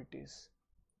equities.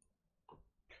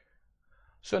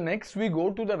 So next we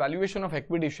go to the valuation of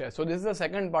equity shares. So this is the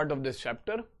second part of this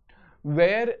chapter,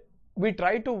 where we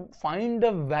try to find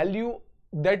the value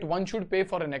that one should pay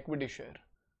for an equity share.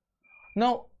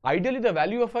 Now, ideally, the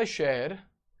value of a share,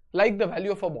 like the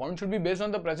value of a bond, should be based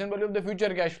on the present value of the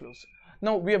future cash flows.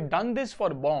 Now, we have done this for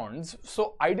bonds,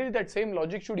 so ideally that same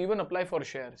logic should even apply for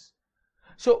shares.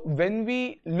 So, when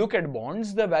we look at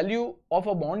bonds, the value of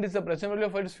a bond is the present value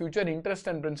of its future interest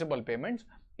and principal payments.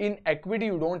 In equity,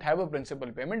 you don't have a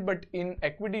principal payment, but in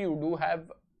equity, you do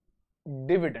have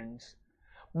dividends.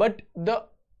 But the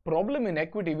problem in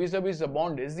equity vis-a-vis the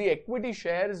bond is the equity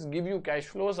shares give you cash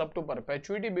flows up to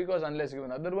perpetuity, because unless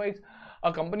given otherwise,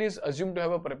 a company is assumed to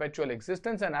have a perpetual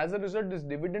existence, and as a result, these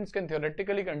dividends can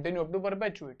theoretically continue up to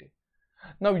perpetuity.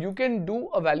 Now, you can do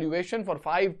a valuation for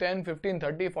 5, 10, 15,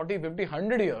 30, 40, 50,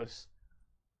 100 years,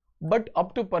 but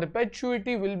up to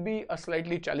perpetuity will be a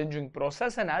slightly challenging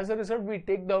process, and as a result, we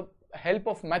take the help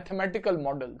of mathematical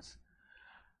models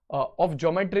of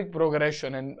geometric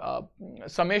progression and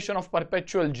summation of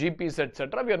perpetual GPs,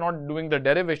 etc. We are not doing the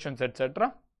derivations,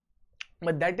 etc.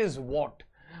 But that is what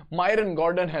Myron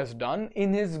Gordon has done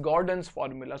in his Gordon's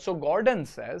formula. So Gordon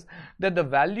says that the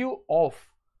value of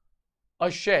a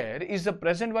share is the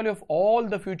present value of all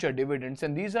the future dividends,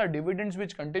 and these are dividends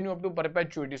which continue up to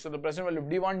perpetuity. So the present value of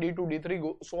D1, D2,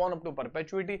 D3, so on up to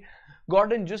perpetuity.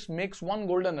 Gordon just makes one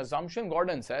golden assumption.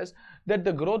 Gordon says that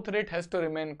the growth rate has to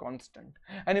remain constant,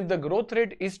 and if the growth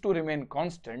rate is to remain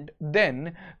constant,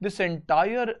 then this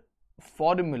entire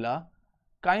formula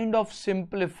kind of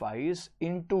simplifies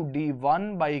into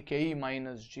D1 by KE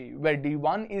minus G, where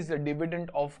D1 is the dividend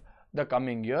of the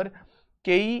coming year,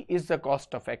 KE is the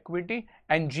cost of equity,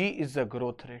 and G is the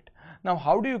growth rate. Now,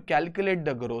 how do you calculate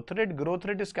the growth rate? Growth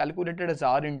rate is calculated as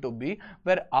R into B,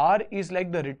 where R is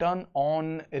like the return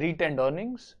on retained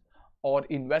earnings or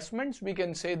investments. We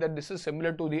can say that this is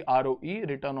similar to the ROE,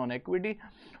 return on equity,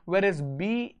 whereas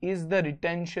B is the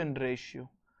retention ratio.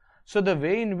 So the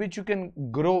way in which you can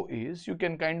grow is you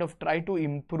can kind of try to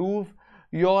improve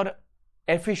your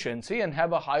efficiency and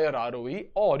have a higher ROE,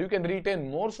 or you can retain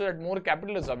more so that more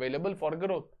capital is available for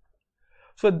growth.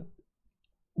 So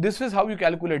this is how you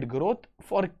calculate growth.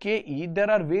 For KE, there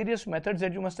are various methods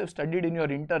that you must have studied in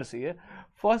your inter-CA.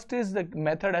 First is the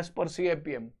method as per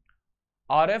CAPM,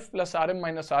 RF plus RM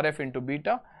minus RF into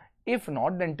beta. If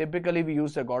not, then typically we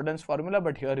use the Gordon's formula,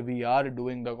 but here we are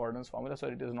doing the Gordon's formula, so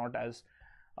it is not as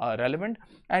relevant.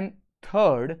 And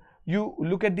third, you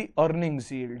look at the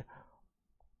earnings yield.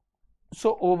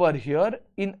 So over here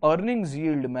in earnings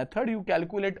yield method, you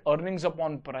calculate earnings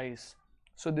upon price.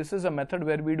 So this is a method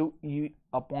where we do E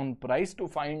upon price to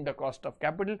find the cost of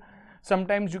capital.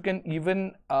 Sometimes you can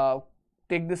even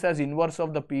take this as inverse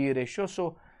of the PE ratio.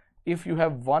 So if you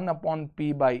have 1 upon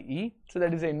P by E, so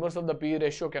that is the inverse of the PE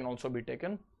ratio can also be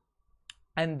taken.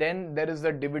 And then there is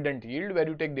the dividend yield where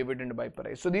you take dividend by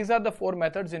price. So these are the 4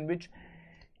 methods in which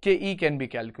KE can be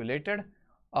calculated.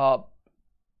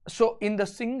 So in the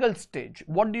single stage,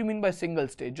 what do you mean by single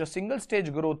stage? A single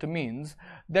stage growth means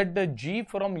that the G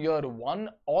from year 1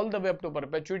 all the way up to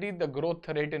perpetuity, the growth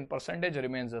rate in percentage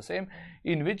remains the same,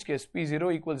 in which case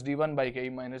P0 equals D1 by KE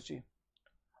minus G.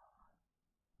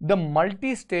 The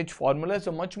multi-stage formula is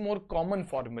a much more common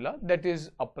formula that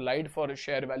is applied for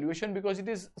share valuation, because it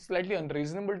is slightly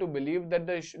unreasonable to believe that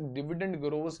the dividend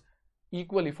grows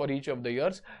equally for each of the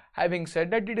years. Having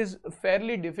said that, it is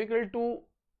fairly difficult to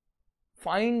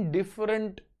find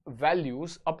different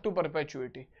values up to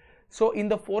perpetuity. So in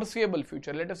the foreseeable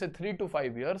future, let us say 3 to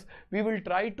 5 years, we will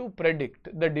try to predict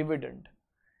the dividend,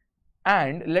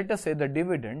 and let us say the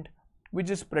dividend which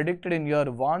is predicted in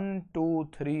year 1, 2,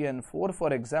 3 and 4,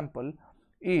 for example,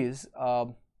 is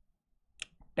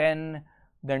 10,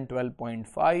 then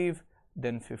 12.5,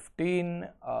 then 15,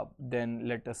 then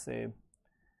let us say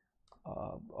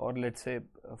or let's say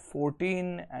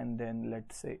 14, and then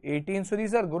let's say 18. So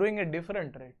these are growing at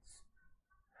different rates.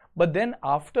 But then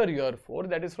after year 4,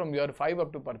 that is from year 5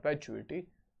 up to perpetuity,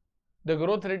 the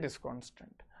growth rate is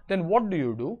constant. Then what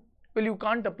do? Well, you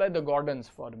can't apply the Gordon's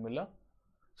formula.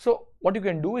 So what you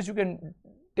can do is you can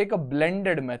take a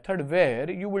blended method where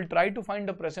you will try to find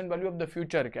the present value of the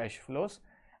future cash flows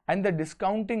and the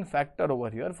discounting factor over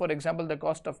here. For example, the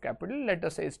cost of capital, let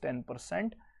us say, is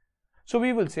 10%. So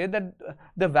we will say that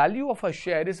the value of a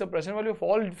share is the present value of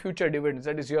all future dividends,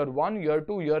 that is year 1, year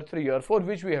 2, year 3, year 4,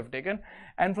 which we have taken,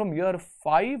 and from year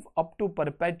 5 up to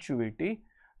perpetuity,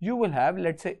 you will have,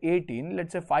 let's say 18,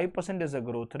 let's say 5% is a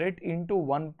growth rate into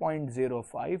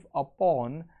 1.05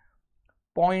 upon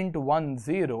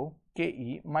 0.10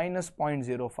 KE minus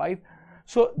 0.05.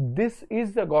 So this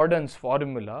is the Gordon's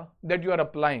formula that you are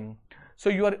applying. So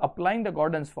you are applying the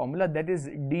Gordon's formula, that is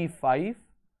D5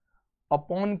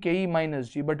 upon KE minus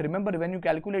G. But remember, when you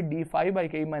calculate D5 by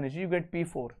KE minus G, you get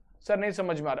P4. Sir, nahi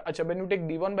samajh mein aa raha. Acha, when you take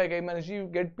D1 by KE minus G, you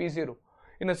get P0.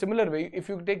 In a similar way, if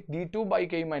you take D2 by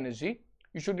K minus G,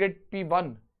 you should get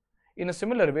P1. In a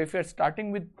similar way, if you are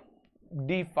starting with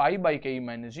D5 by K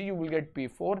minus G, you will get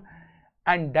P4,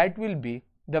 and that will be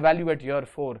the value at year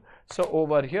 4. So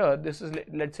over here, this is,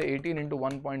 let's say 18 into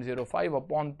 1.05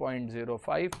 upon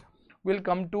 0.05 will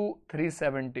come to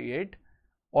 378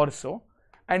 or so,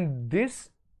 and this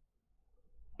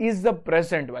is the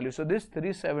present value. So this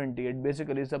 378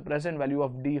 basically is the present value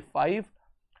of D5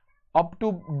 up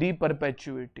to D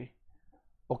perpetuity.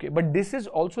 Okay, but this is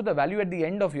also the value at the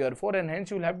end of year 4, and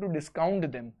hence you will have to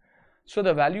discount them. So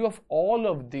the value of all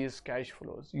of these cash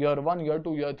flows, year 1, year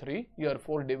 2, year 3, year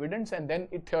 4 dividends, and then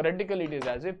theoretically it is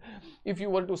as if you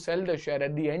were to sell the share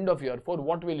at the end of year 4,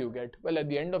 what will you get? Well, at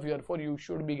the end of year 4, you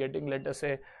should be getting, let us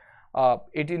say,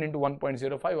 18 into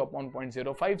 1.05 upon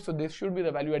 0.05. So this should be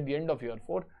the value at the end of year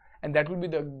 4, and that will be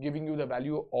the giving you the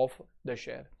value of the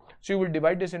share. So you will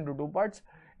divide this into two parts.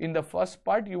 In the first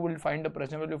part, you will find the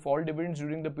present value of all dividends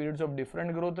during the periods of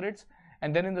different growth rates,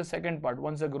 and then in the second part,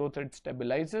 once the growth rate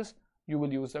stabilizes, you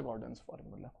will use the Gordon's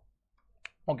formula.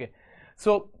 Okay,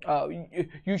 so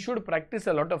you should practice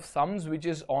a lot of sums which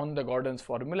is on the Gordon's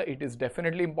formula. It is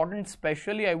definitely important,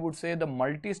 especially I would say the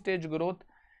multi-stage growth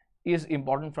is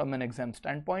important from an exam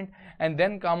standpoint. And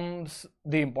then comes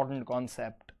the important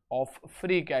concept of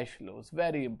free cash flows,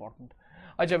 very important.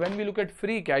 Acha, when we look at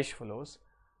free cash flows,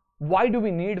 why do we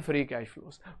need free cash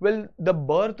flows? Well, the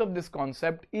birth of this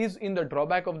concept is in the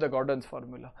drawback of the Gordon's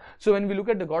formula. So when we look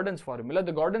at the Gordon's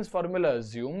formula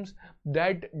assumes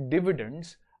that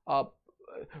dividends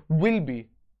will be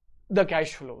the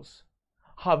cash flows.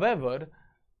 However,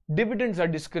 dividends are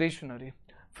discretionary.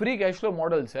 Free cash flow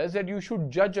model says that you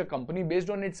should judge a company based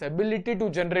on its ability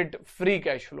to generate free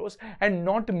cash flows and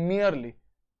not merely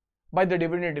by the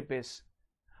dividend it pays.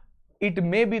 It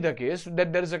may be the case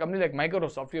that there is a company like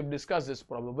Microsoft, we have discussed this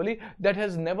probably, that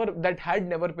had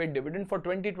never paid dividend for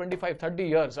 20, 25, 30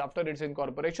 years after its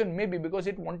incorporation, maybe because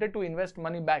it wanted to invest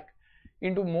money back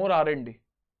into more R&D,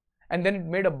 and then it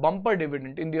made a bumper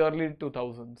dividend in the early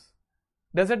 2000s.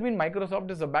 Does that mean Microsoft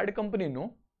is a bad company?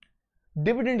 No.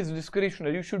 Dividend is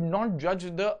discretionary. You should not judge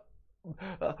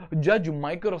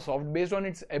Microsoft based on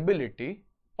its ability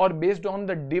or based on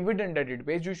the dividend that it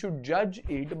pays. You should judge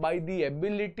it by the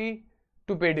ability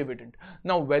to pay dividend.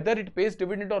 Now, whether it pays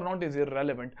dividend or not is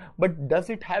irrelevant, but does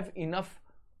it have enough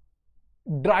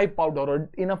dry powder or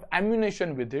enough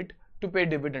ammunition with it to pay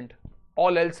dividend,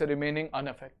 all else remaining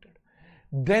unaffected?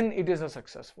 Then it is a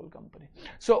successful company.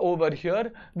 So over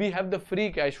here we have the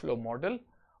free cash flow model,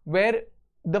 where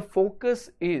the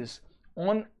focus is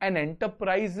on an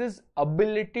enterprise's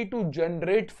ability to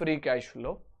generate free cash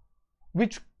flow,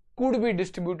 which could be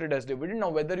distributed as dividend. Now,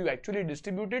 whether you actually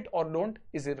distribute it or don't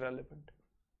is irrelevant.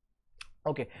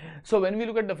 Okay, so when we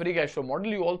look at the free cash flow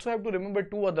model, you also have to remember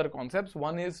two other concepts.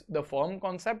 One is the firm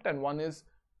concept, and one is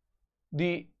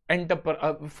the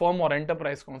firm or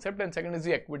enterprise concept, and second is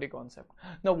the equity concept.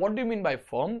 Now, what do you mean by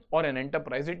firm or an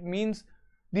enterprise? It means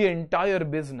the entire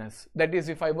business. That is,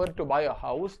 if I were to buy a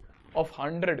house of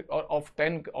 100 or of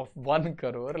 1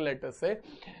 crore, let us say,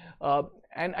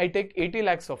 and I take 80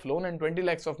 lakhs of loan and 20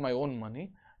 lakhs of my own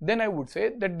money, then I would say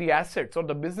that the assets or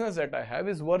the business that I have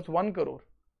is worth 1 crore.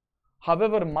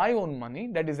 However, my own money,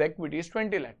 that is equity, is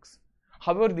 20 lakhs.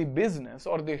 However, the business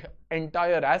or the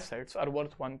entire assets are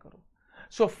worth 1 crore.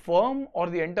 So firm or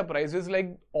the enterprise is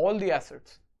like all the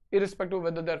assets, irrespective of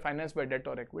whether they are financed by debt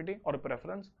or equity or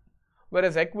preference,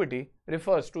 whereas equity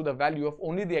refers to the value of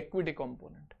only the equity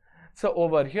component. So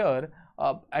over here,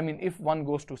 I mean, if one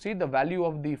goes to see, the value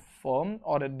of the firm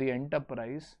or the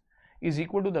enterprise is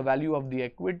equal to the value of the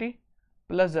equity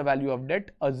plus the value of debt.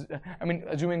 I mean,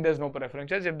 assuming there's no preference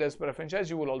shares. If there's preference shares,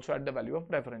 you will also add the value of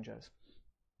preference shares.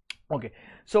 Okay,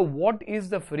 so what is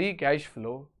the free cash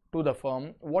flow to the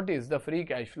firm? What is the free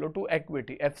cash flow to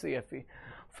equity, FCFE?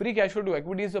 Free cash flow to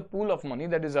equity is a pool of money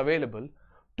that is available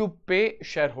to pay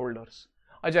shareholders.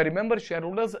 Aja, remember,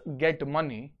 shareholders get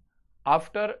money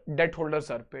after debt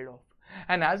holders are paid off.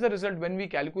 And as a result, when we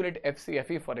calculate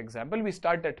FCFE, for example, we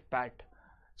start at PAT.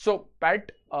 So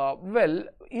PAT, well,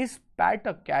 is PAT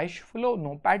a cash flow?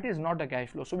 No, PAT is not a cash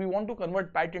flow. So we want to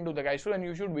convert PAT into the cash flow, and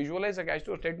you should visualize a cash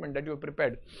flow statement that you have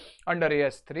prepared under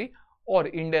AS3 or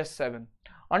Ind AS 7.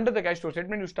 Under the cash flow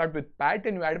statement, you start with PAT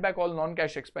and you add back all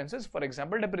non-cash expenses, for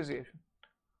example, depreciation.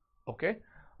 Okay.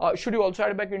 Should you also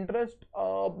add back interest?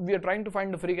 We are trying to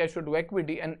find the free cash flow to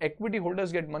equity, and equity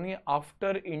holders get money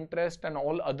after interest and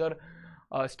all other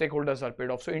stakeholders are paid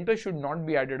off. So interest should not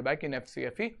be added back in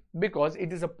FCFE because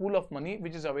it is a pool of money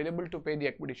which is available to pay the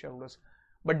equity shareholders.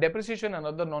 But depreciation and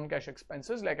other non-cash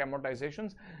expenses like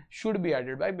amortizations should be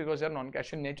added back because they are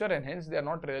non-cash in nature, and hence they are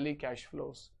not really cash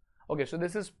flows. Okay, so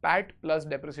this is PAT plus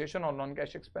depreciation or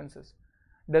non-cash expenses.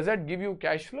 Does that give you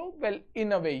cash flow? Well,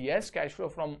 in a way, yes, cash flow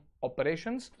from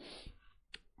operations.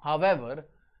 However,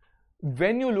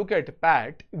 when you look at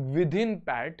PAT, within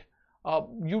PAT,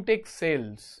 you take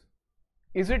sales.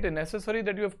 Is it necessary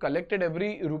that you have collected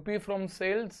every rupee from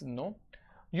sales? No.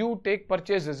 You take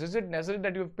purchases. Is it necessary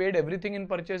that you have paid everything in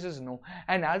purchases? No.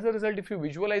 And as a result, if you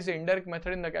visualize the indirect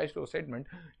method in the cash flow statement,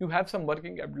 you have some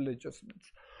working capital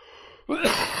adjustments.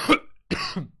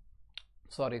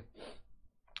 Sorry.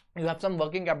 You have some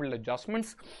working capital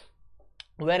adjustments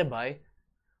whereby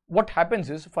what happens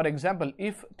is, for example,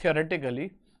 if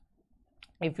theoretically,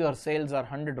 if your sales are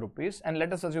 100 rupees and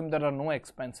let us assume there are no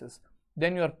expenses,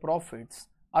 then your profits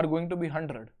are going to be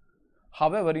 100.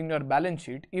 However, in your balance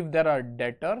sheet, if there are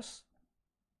debtors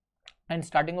and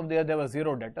starting of the year there were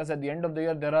 0 debtors, at the end of the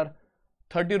year there are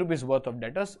 30 rupees worth of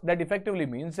debtors, that effectively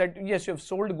means that yes, you have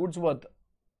sold goods worth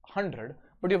 100,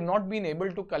 but you have not been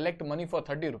able to collect money for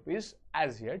 30 rupees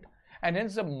as yet, and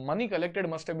hence the money collected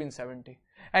must have been 70.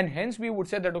 And hence we would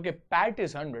say that okay, PAT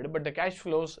is 100, but the cash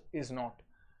flows is not.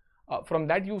 From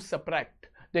that you subtract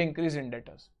the increase in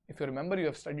debtors. If you remember, you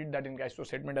have studied that in cash flow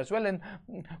statement as well, and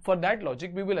for that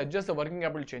logic we will adjust the working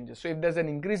capital changes. So if there's an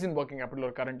increase in working capital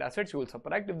or current assets, you will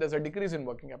subtract. If there's a decrease in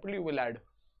working capital, you will add.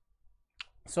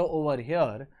 So over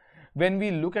here, when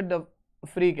we look at the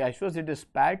free cash flows, it is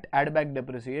PAT, add back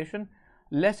depreciation,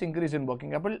 less increase in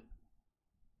working capital,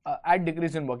 add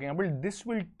decrease in working capital. This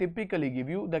will typically give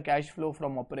you the cash flow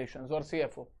from operations or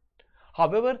CFO.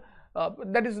 However,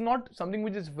 that is not something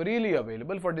which is freely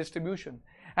available for distribution,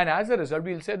 and as a result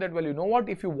we will say that, well, you know what,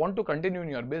 if you want to continue in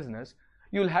your business,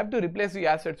 you will have to replace the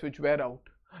assets which wear out.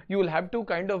 You will have to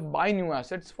kind of buy new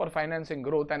assets for financing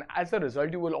growth, and as a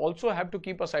result you will also have to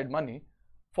keep aside money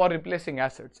for replacing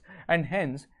assets, and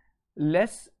hence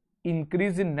less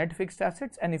increase in net fixed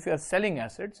assets. And if you are selling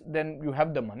assets, then you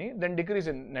have the money, then decrease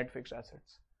in net fixed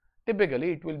assets.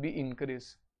 Typically it will be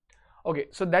increase. Okay,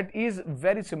 so that is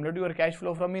very similar to your cash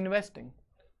flow from investing.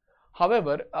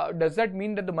 However, does that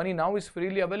mean that the money now is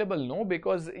freely available? No,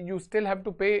 because you still have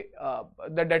to pay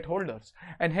the debt holders,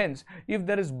 and hence if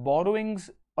there is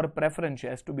borrowings or preference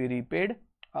shares to be repaid,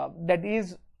 that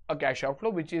is a cash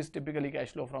outflow, which is typically cash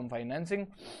flow from financing.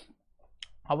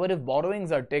 However, if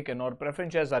borrowings are taken or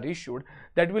preference shares are issued,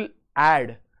 that will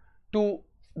add to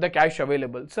the cash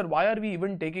available. Sir, why are we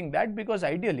even taking that? Because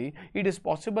ideally it is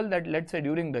possible that, let's say,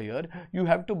 during the year you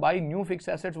have to buy new fixed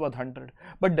assets worth 100,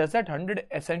 but does that 100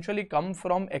 essentially come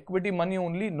from equity money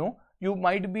only? No, you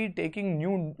might be taking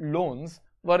new loans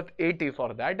worth 80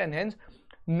 for that, and hence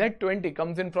net 20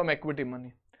 comes in from equity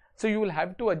money. So you will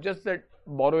have to adjust that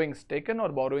borrowings taken or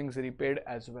borrowings repaid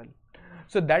as well.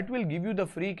 So that will give you the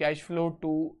free cash flow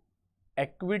to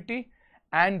equity.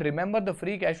 And remember, the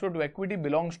free cash flow to equity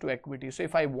belongs to equity. So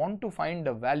if I want to find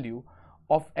the value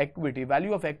of equity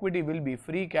will be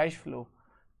free cash flow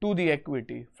to the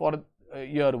equity for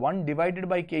year 1 divided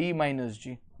by KE minus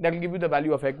G. That will give you the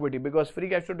value of equity, because free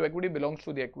cash flow to equity belongs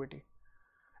to the equity.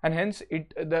 And hence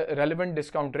the relevant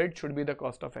discount rate should be the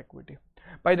cost of equity.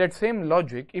 By that same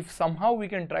logic, if somehow we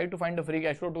can try to find a free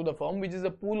cash flow to the firm, which is a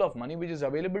pool of money which is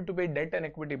available to pay debt and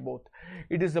equity both,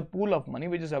 it is a pool of money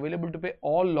which is available to pay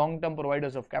all long-term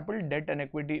providers of capital, debt and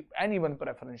equity, and even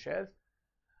preference shares,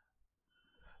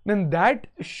 then that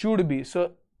should be,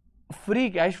 so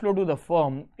free cash flow to the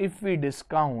firm, if we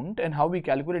discount, and how we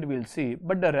calculate we will see,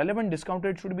 but the relevant discount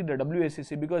rate should be the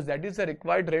WACC, because that is the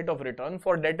required rate of return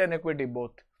for debt and equity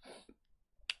both,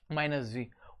 minus Z.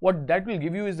 What that will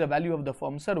give you is the value of the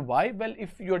firm. Sir, why? Well,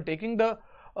 if you are taking the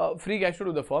free cash flow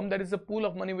to the firm, that is the pool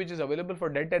of money which is available for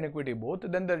debt and equity both,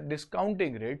 then the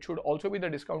discounting rate should also be the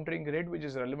discounting rate which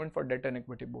is relevant for debt and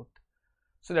equity both.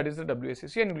 So that is the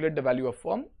WACC, and you get the value of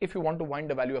firm. If you want to find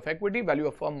the value of equity, value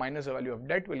of firm minus the value of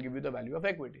debt will give you the value of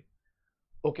equity.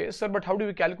 Okay, sir, but how do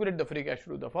we calculate the free cash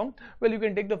flow to the firm? Well, you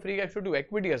can take the free cash flow to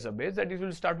equity as a base, that is,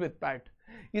 will start with PAT.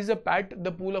 Is a PAT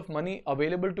the pool of money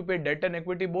available to pay debt and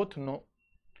equity both? No.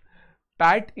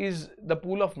 PAT is the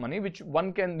pool of money which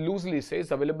one can loosely say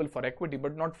is available for equity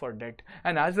but not for debt,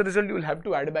 and as a result you will have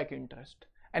to add back interest,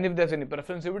 and if there's any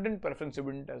preference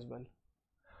dividend as well.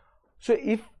 So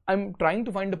if I'm trying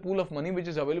to find a pool of money which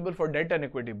is available for debt and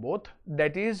equity both,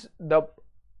 that is the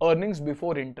earnings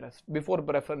before interest, before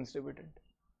preference dividend.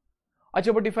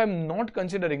 Achha, but if I'm not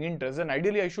considering interest, then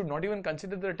ideally I should not even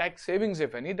consider the tax savings,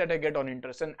 if any, that I get on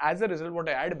interest, and as a result what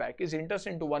I add back is interest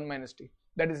into 1 minus T,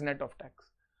 that is net of tax.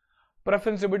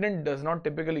 Preference dividend does not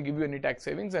typically give you any tax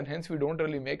savings, and hence we don't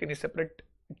really make any separate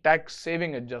tax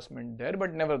saving adjustment there,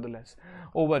 but nevertheless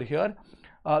over here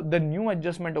The new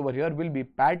adjustment over here will be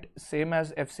PAT same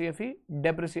as FCFE,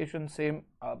 depreciation same,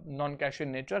 non-cash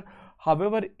in nature.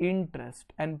 However,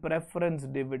 interest and preference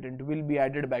dividend will be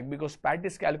added back because PAT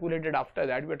is calculated after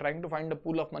that. We are trying to find a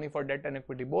pool of money for debt and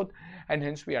equity both, and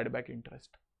hence we add back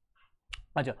interest.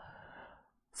 Achha.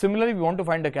 Similarly, we want to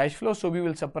find the cash flow, so we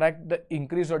will subtract the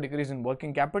increase or decrease in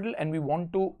working capital, and we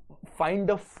want to find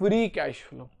the free cash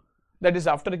flow. That is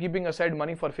after keeping aside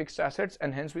money for fixed assets,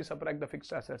 and hence we subtract the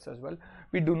fixed assets as well.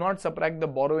 We do not subtract the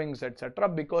borrowings, etc.,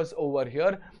 because over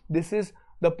here this is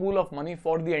the pool of money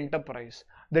for the enterprise.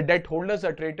 The debt holders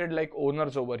are treated like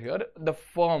owners over here. The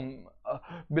firm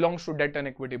belongs to debt and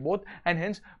equity both, and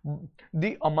hence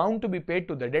the amount to be paid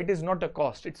to the debt is not a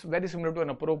cost. It's very similar to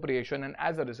an appropriation, and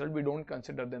as a result we don't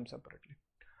consider them separately.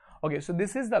 Okay, so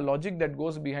this is the logic that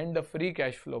goes behind the free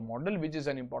cash flow model, which is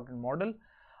an important model.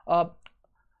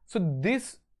 So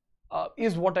this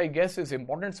is what I guess is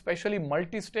important, especially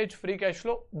multi-stage free cash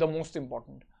flow, the most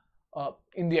important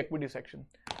in the equity section.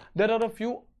 There are a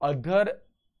few other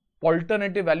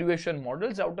alternative valuation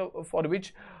models for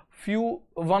which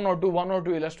one or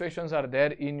two illustrations are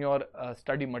there in your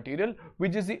study material,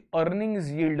 which is the earnings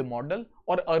yield model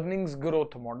or earnings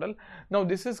growth model. Now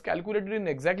this is calculated in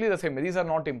exactly the same way. These are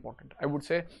not important. I would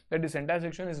say that this entire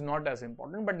section is not as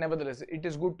important, but nevertheless it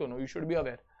is good to know. You should be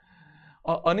aware.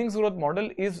 Earnings growth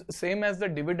model is same as the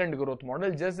dividend growth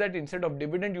model, just that instead of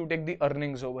dividend you take the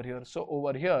earnings over here. So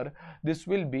over here this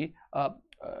will be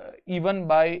E1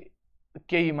 by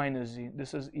KE minus G.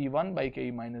 This is E1 by KE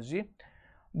minus G.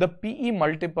 The PE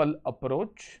multiple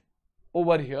approach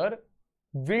over here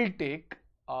will take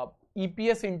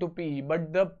EPS into PE,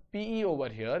 but the PE over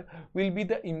here will be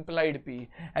the implied PE,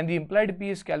 and the implied PE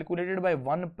is calculated by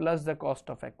 1 plus the cost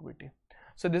of equity.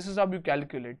 So this is how you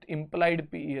calculate implied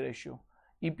PE ratio.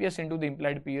 EPS into the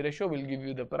implied PE ratio will give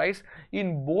you the price.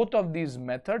 In both of these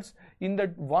methods, in the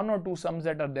one or two sums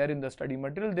that are there in the study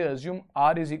material, they assume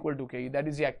R is equal to KE, that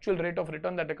is the actual rate of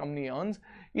return that a company earns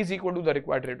is equal to the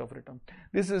required rate of return.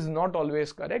 This is not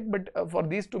always correct, but for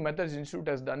these two methods Institute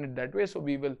has done it that way, so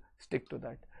we will stick to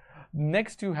that.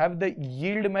 Next you have the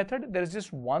yield method. There is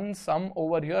just one sum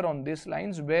over here on these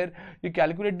lines where you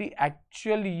calculate the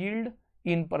actual yield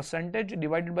in percentage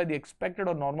divided by the expected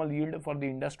or normal yield for the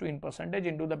industry in percentage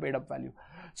into the paid up value.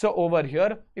 So over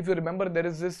here, if you remember, there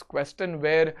is this question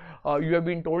where you have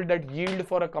been told that yield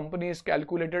for a company is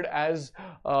calculated as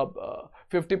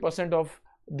 50% of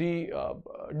the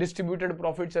distributed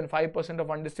profits and 5%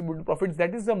 of undistributed profits.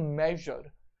 That is the measure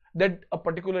that a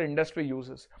particular industry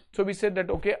uses. So we said that,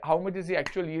 okay, how much is the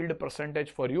actual yield percentage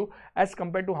for you as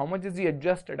compared to how much is the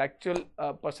adjusted actual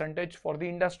percentage for the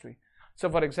industry. So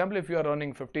for example, if you are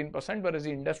earning 15% whereas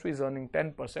the industry is earning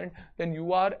 10%, then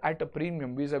you are at a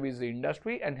premium vis-a-vis the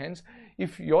industry, and hence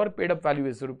if your paid up value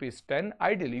is rupees 10,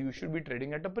 ideally you should be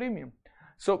trading at a premium.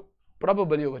 So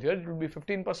probably over here it will be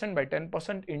 15% by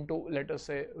 10% into, let us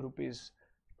say, rupees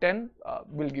 10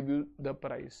 will give you the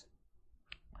price.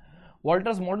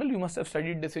 Walter's model, you must have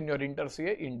studied this in your inter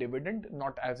CA in dividend,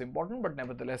 not as important, but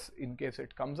nevertheless in case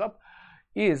it comes up.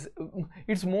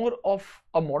 It's more of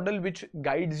a model which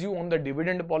guides you on the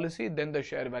dividend policy than the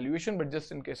share valuation, but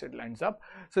just in case it lands up.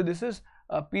 So this is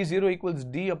P0 equals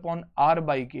D upon R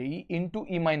by KE into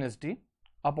E minus D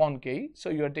upon KE. So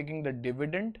you are taking the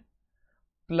dividend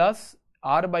plus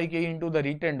R by KE into the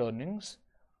retained earnings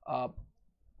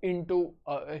into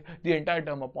the entire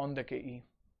term upon the KE.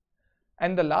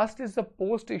 And the last is the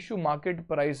post-issue market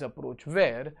price approach,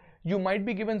 where you might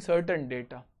be given certain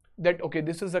data that, okay,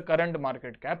 this is the current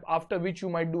market cap, after which you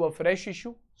might do a fresh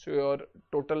issue, so your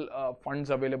total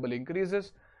funds available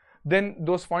increases. Then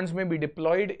those funds may be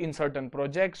deployed in certain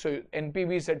projects, so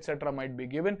NPVs etc. might be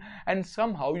given, and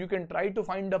somehow you can try to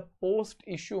find a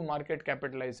post-issue market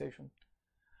capitalization.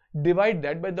 Divide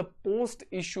that by the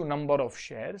post-issue number of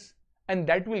shares, and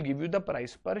that will give you the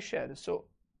price per share. So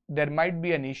there might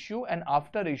be an issue, and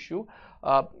after issue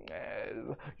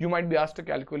you might be asked to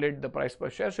calculate the price per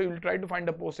share. So you will try to find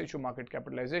a post-issue market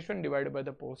capitalization divided by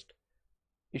the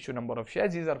post-issue number of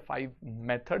shares. These are 5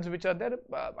 methods which are there.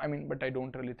 But I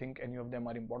don't really think any of them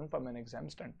are important from an exam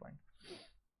standpoint.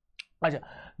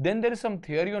 Then there is some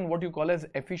theory on what you call as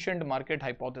efficient market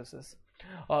hypothesis,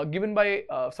 given by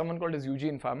someone called as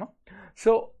Eugene Fama.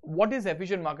 So what is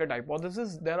efficient market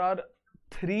hypothesis? There are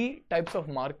 3 types of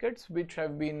markets which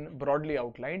have been broadly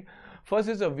outlined. First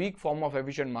is a weak form of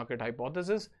efficient market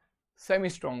hypothesis,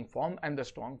 semi-strong form, and the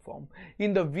strong form.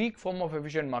 In the weak form of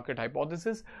efficient market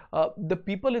hypothesis, the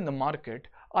people in the market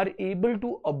are able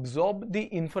to absorb the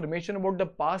information about the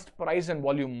past price and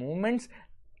volume movements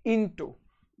into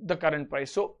the current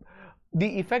price. So the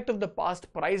effect of the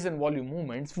past price and volume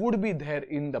movements would be there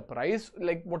in the price,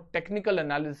 like what technical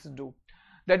analysis do,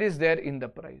 that is there in the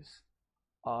price.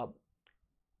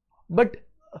 But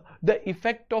the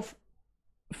effect of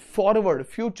forward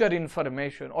future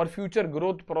information or future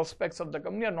growth prospects of the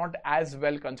company are not as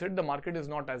well considered. The market is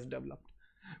not as developed.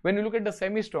 When you look at the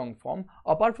semi-strong form,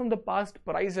 apart from the past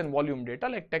price and volume data,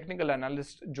 like technical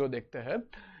analysts jo dekhte hai,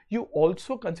 you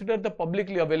also consider the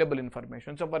publicly available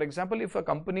information. So for example, if a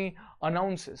company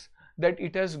announces that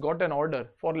it has got an order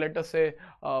for, let us say,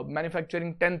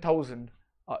 manufacturing 10,000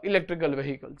 electrical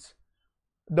vehicles,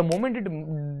 the moment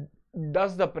it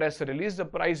does the press release, the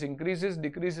price increases,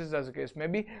 decreases as the case may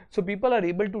be. So people are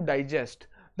able to digest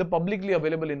the publicly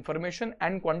available information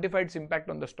and quantify its impact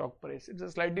on the stock price. It's a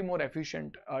slightly more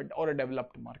efficient or a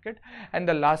developed market. And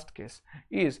the last case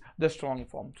is the strong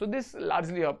form. So this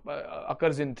largely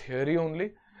occurs in theory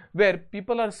only, where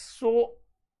people are so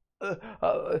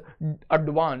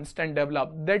advanced and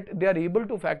developed that they are able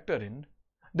to factor in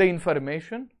the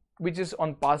information which is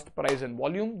on past price and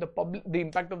volume, the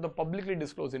impact of the publicly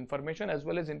disclosed information, as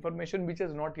well as information which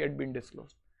has not yet been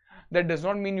disclosed. That does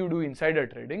not mean you do insider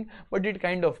trading, but it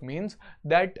kind of means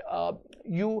that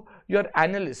your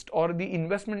analyst or the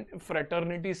investment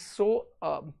fraternity is so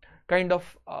kind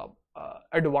of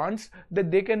advanced that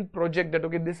they can project that,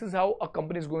 okay, this is how a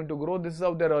company is going to grow, this is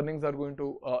how their earnings are going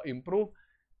to improve,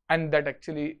 and that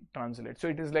actually translates. So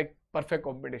it is like perfect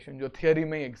competition, jo theory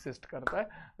mein exist karta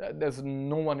hai. There's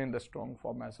no one in the strong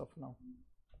form as of now.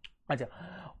 Achha.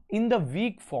 In the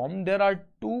weak form, there are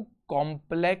two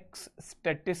complex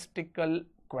statistical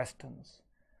questions.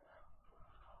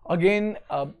 Again,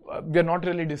 we are not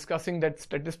really discussing that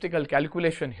statistical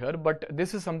calculation here, but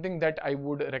this is something that I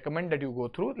would recommend that you go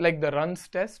through, like the runs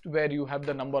test, where you have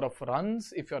the number of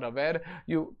runs. If you're aware,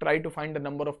 you try to find the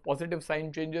number of positive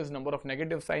sign changes, number of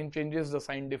negative sign changes, the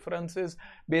sign differences.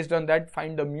 Based on that,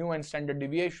 find the mu and standard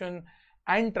deviation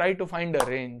and try to find a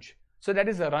range. So that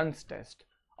is a runs test.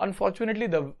 Unfortunately,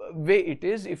 the way it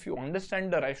is, if you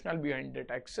understand the rationale behind it,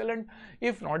 excellent.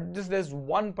 If not, just there's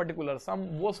one particular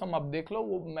sum, wo sum aap dekh lo,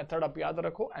 wo method aap yaad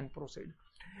rakho and proceed.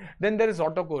 Then there is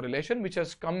autocorrelation, which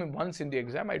has come once in the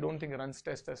exam. I don't think runs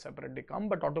test has separately come,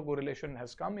 but autocorrelation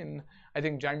has come in, I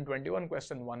think, Jan 21,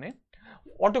 question 1A.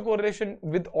 Autocorrelation,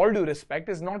 with all due respect,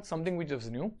 is not something which is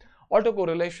new.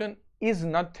 Autocorrelation is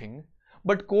nothing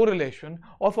but correlation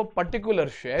of a particular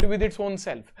share with its own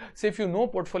self. So if you know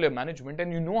portfolio management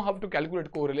and you know how to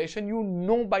calculate correlation, you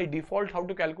know by default how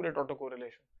to calculate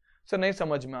autocorrelation. So nahi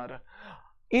samajh mein aa raha.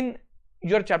 In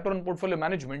your chapter on portfolio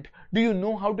management, do you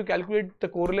know how to calculate the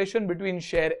correlation between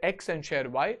share X and share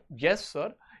Y? Yes,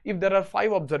 sir. If there are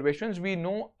 5 observations, we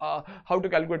know how to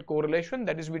calculate correlation.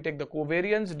 That is, we take the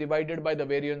covariance divided by the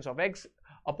variance of X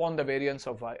upon the variance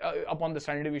of Y, upon the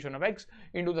standard deviation of X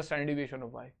into the standard deviation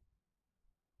of Y.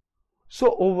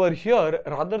 So over here,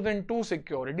 rather than 2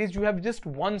 securities, you have just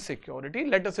one security.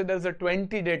 Let us say there's a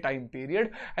 20-day time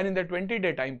period, and in the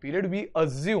 20-day time period, we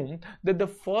assume that the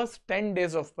first 10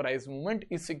 days of price movement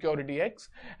is security X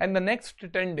and the next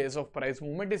 10 days of price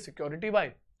movement is security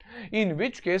Y. In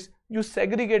which case, you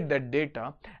segregate that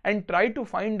data and try to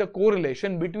find the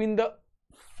correlation between the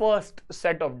first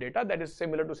set of data that is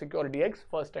similar to security X,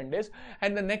 first 10 days,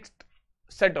 and the next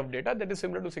set of data that is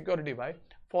similar to security Y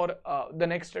for the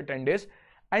next 10 days,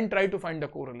 and try to find the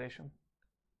correlation.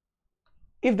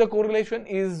 If the correlation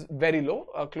is very low,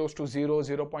 close to 0,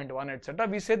 0.1, etc.,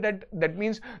 we say that that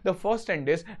means the first 10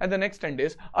 days and the next 10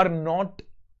 days are not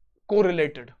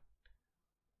correlated.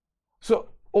 So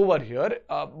over here,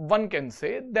 one can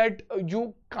say that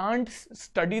you can't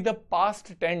study the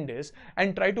past 10 days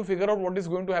and try to figure out what is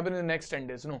going to happen in the next 10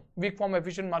 days. No, weak form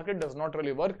efficient market does not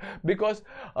really work, because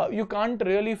you can't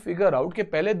really figure out कि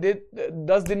पहले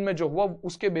 10 दिन में जो हुआ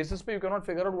उसके basis पे you cannot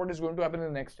figure out what is going to happen in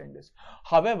the next 10 days.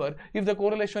 However, if the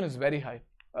correlation is very high,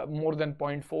 more than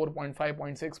 0.4, 0.5,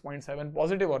 0.6, 0.7,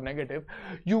 positive or negative,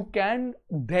 you can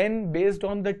then, based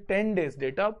on the 10 days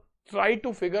data, try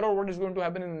to figure out what is going to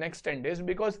happen in the next 10 days,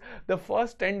 because the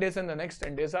first 10 days and the next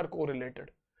 10 days are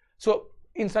correlated. So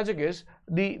in such a case,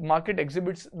 the market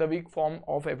exhibits the weak form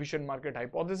of efficient market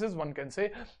hypothesis. One can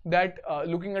say that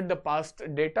looking at the past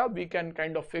data, we can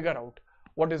kind of figure out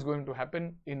what is going to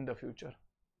happen in the future.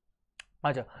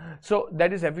 So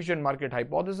that is efficient market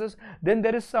hypothesis. Then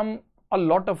there is a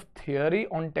lot of theory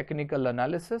on technical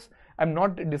analysis. I'm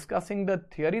not discussing the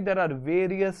theory. There are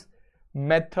various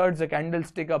methods, a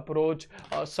candlestick approach,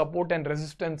 support and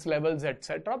resistance levels,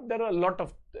 etc. There are a lot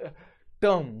of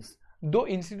terms, though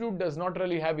institute does not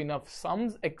really have enough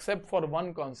sums except for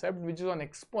one concept, which is on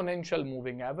exponential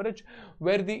moving average,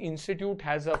 where the institute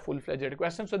has a full-fledged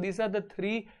question. So these are the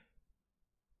 3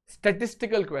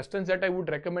 statistical questions that I would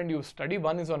recommend you study.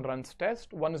 One is on runs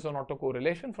test, one is on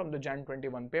autocorrelation from the Jan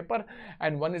 21 paper,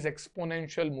 and one is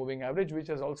exponential moving average, which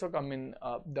has also come in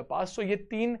the past. So ये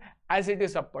तीन as it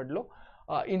is आप पढ़ लो.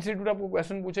 Institute आपको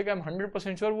question पूछेगा, I'm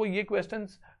 100% sure वो ये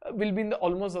questions will be in the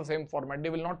almost the same format. They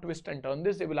will not twist and turn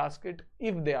this. They will ask it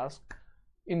if they ask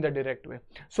in the direct way.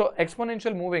 So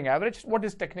exponential moving average, what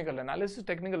is technical analysis?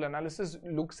 Technical analysis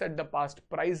looks at the past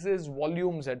prices,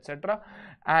 volumes, etc.,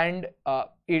 and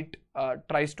it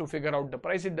tries to figure out the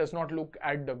price. It does not look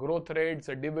at the growth rates,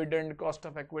 a dividend, cost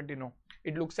of equity. No,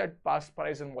 it looks at past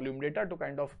price and volume data to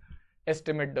kind of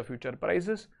estimate the future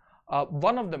prices.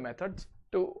 One of the methods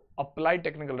to apply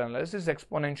technical analysis is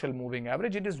exponential moving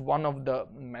average. It is one of the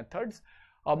methods.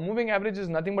 Moving average is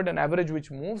nothing but an average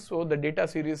which moves. So the data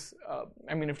series,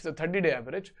 I mean, if it's a 30-day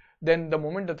average, then the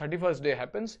moment the 31st day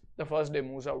happens, the first day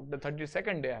moves out. The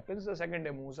 32nd day happens, the second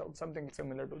day moves out, something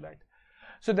similar to that.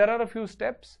 So there are a few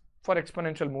steps for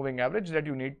exponential moving average that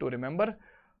you need to remember.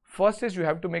 First is you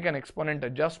have to make an exponent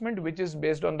adjustment, which is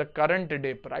based on the current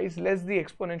day price less the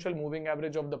exponential moving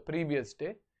average of the previous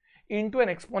day into an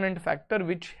exponent factor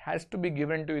which has to be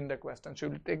given to you in the question. So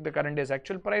you will take the current day's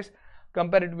actual price,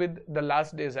 compare it with the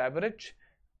last day's average,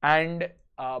 and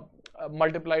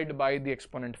multiplied by the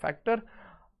exponent factor.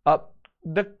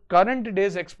 The current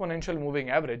day's exponential moving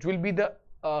average will be the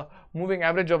moving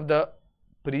average of the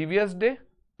previous day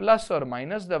plus or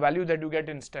minus the value that you get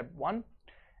in step 1,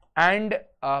 and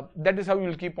that is how you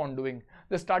will keep on doing.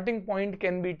 The starting point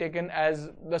can be taken as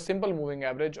the simple moving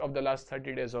average of the last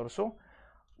 30 days or so.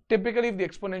 Typically, if the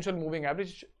exponential moving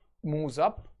average moves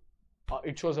up,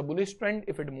 it shows a bullish trend.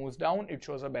 If it moves down, it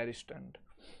shows a bearish trend.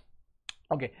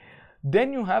 Okay,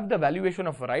 then you have the valuation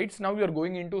of rights. Now you are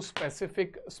going into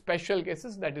special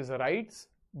cases, that is rights,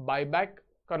 buyback,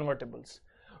 convertibles.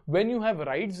 When you have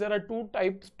rights, there are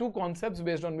two concepts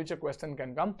based on which a question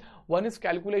can come. One is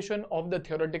calculation of the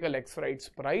theoretical X rights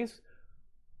price,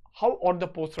 or the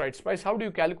post rights price. How do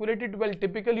you calculate it? Well,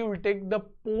 typically you will take the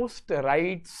post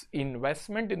rights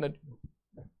investment in the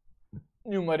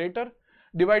numerator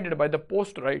divided by the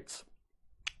post rights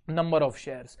number of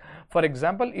shares. For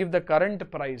example, if the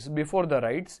current price before the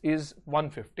rights is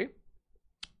 150,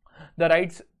 the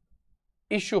rights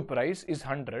issue price is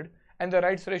 100, and the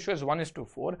rights ratio is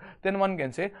 1:4, then one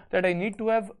can say that I need to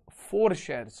have 4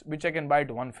 shares which I can buy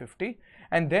at 150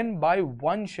 and then buy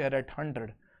 1 share at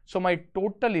 100. So my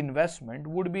total investment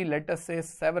would be, let us say,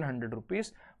 700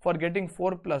 rupees for getting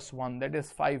 4 plus 1, that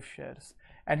is 5 shares.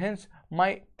 And hence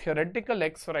my theoretical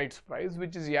X rights price,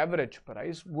 which is the average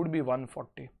price, would be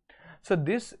 140. So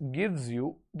this gives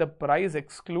you the price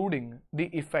excluding the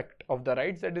effect of the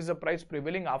rights, that is the price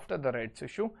prevailing after the rights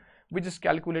issue, which is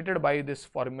calculated by this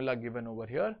formula given over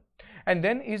here. And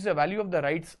then is the value of the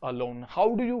rights alone.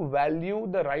 How do you value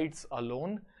the rights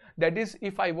alone? That is,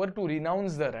 if I were to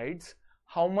renounce the rights,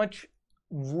 how much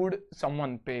would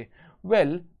someone pay?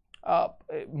 Well,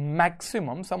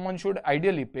 maximum someone should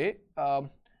ideally pay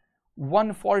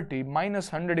 140 minus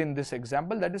 100 in this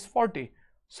example, that is 40.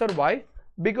 Sir, why?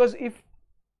 Because if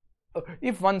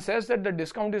one says that the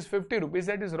discount is 50 rupees,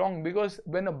 that is wrong, because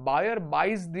when a buyer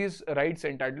buys this rights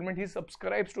entitlement, he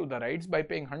subscribes to the rights by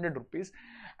paying 100 rupees,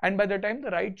 and by the time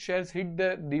the right shares hit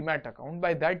the demat account,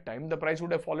 by that time the price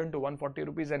would have fallen to 140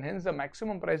 rupees, and hence the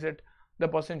maximum price that the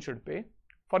person should pay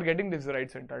for getting this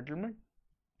rights entitlement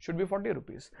should be 40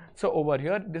 rupees. So over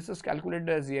here, this is calculated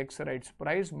as the X rights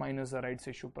price minus the rights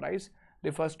issue price,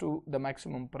 refers to the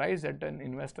maximum price that an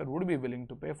investor would be willing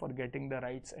to pay for getting the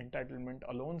rights entitlement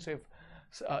alone. So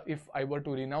if I were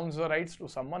to renounce the rights to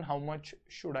someone, how much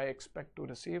should I expect to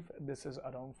receive? This is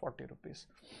around 40 rupees.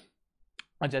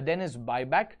 Then is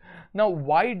buyback. Now,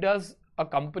 why does a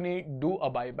company do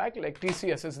a buyback? Like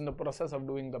TCS is in the process of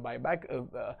doing the buyback.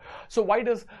 So why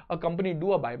does a company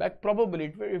do a buyback?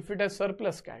 Probably if it has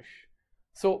surplus cash.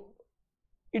 So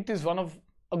it is one of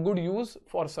a good use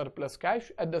for surplus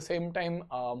cash. At the same time,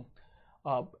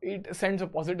 it sends a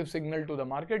positive signal to the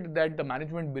market that the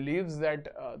management believes that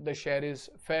the share is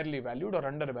fairly valued or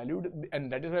undervalued,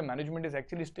 and that is why management is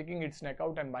actually sticking its neck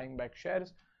out and buying back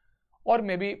shares. और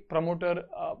may be promoter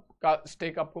का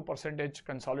stake आपको percentage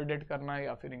consolidate करना है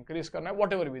या फिर increase करना है,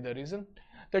 whatever be the reason.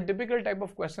 The typical type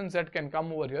of questions that can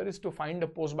come over here is to find the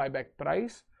post buyback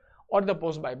price or the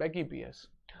post buyback EPS.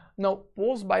 Now,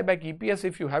 post buyback EPS,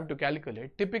 if you have to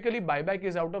calculate, typically buyback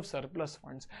is out of surplus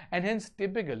funds, and hence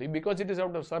typically because it is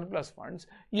out of surplus funds,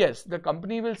 yes, the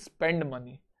company will spend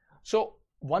money. So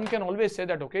one can always say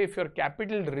that, okay, if your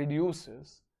capital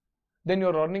reduces, then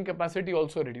your earning capacity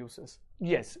also reduces.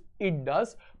 Yes, it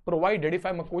does, provided if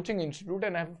I'm a coaching institute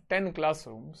and I have 10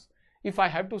 classrooms, if I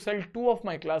have to sell 2 of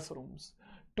my classrooms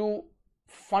to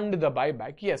fund the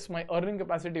buyback, yes, my earning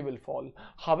capacity will fall.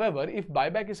 However, if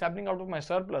buyback is happening out of my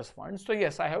surplus funds, so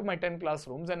yes, I have my 10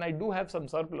 classrooms and I do have some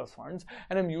surplus funds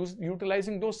and I'm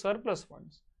utilizing those surplus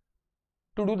funds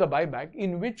to do the buyback,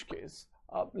 in which case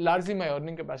largely my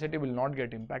earning capacity will not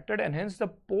get impacted, and hence the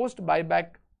post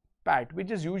buyback PAT, which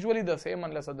is usually the same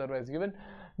unless otherwise given,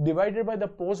 divided by the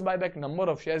post buyback number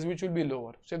of shares, which will be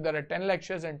lower. So if there are 10 lakh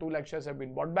shares and 2 lakh shares have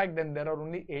been bought back, then there are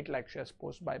only 8 lakh shares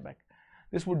post buyback.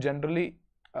 This would generally,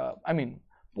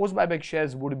 post buyback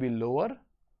shares would be lower.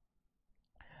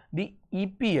 The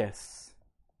EPS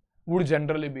would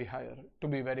generally be higher. To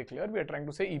be very clear, we are trying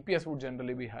to say EPS would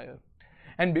generally be higher.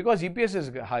 And because EPS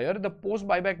is higher, the post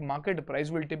buyback market price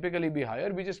will typically be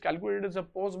higher, which is calculated as a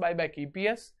post buyback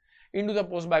EPS into the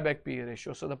post buyback PE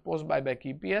ratio. So the post buyback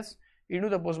EPS into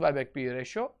the post buyback PE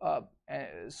ratio.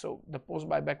 So the post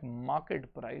buyback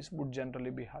market price would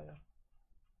generally be higher.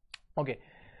 Okay.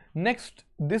 Next,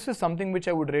 this is something which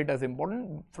I would rate as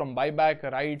important from buyback,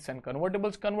 rights and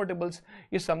convertibles. Convertibles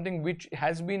is something which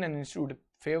has been an institute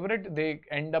favorite. They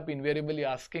end up invariably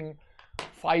asking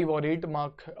 5 or 8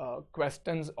 mark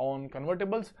questions on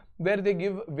convertibles, where they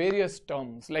give various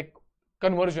terms like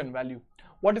conversion value.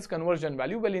 What is conversion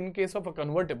value? Well, in case of a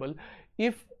convertible,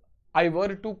 if I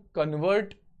were to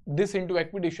convert this into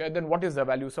equity share, then what is the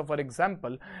value? So for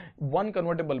example, one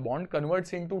convertible bond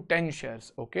converts into 10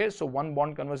 shares. Okay, so one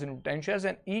bond converts into 10 shares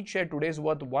and each share today is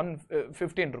worth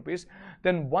 15 rupees.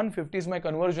 Then 150 is my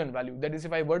conversion value. That is,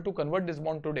 if I were to convert this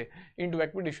bond today into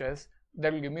equity shares,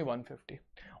 that will give me 150.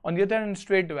 On the other hand,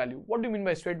 straight value. What do you mean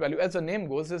by straight value? As the name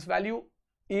goes, this value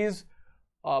is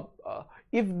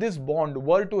if this bond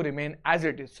were to remain as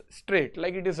it is, straight,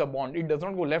 like it is a bond, it does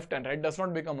not go left and right, does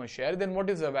not become a share, then what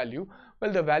is the value?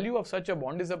 Well, the value of such a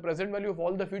bond is the present value of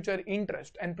all the future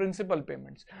interest and principal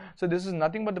payments. So this is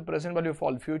nothing but the present value of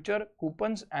all future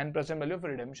coupons and present value of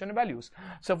redemption values.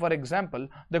 So for example,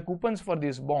 the coupons for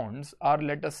these bonds are,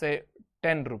 let us say,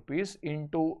 10 rupees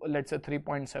into, let's say,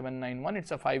 3.791,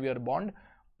 it's a 5-year bond,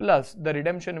 plus the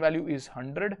redemption value is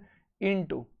 100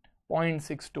 into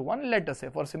 0.621. let us say,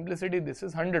 for simplicity, this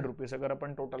is 100 rupees. Agar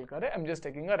apan total kare, I'm just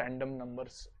taking a random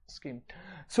numbers scheme.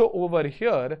 So over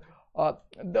here,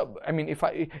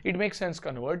 it makes sense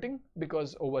converting,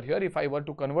 because over here, if I were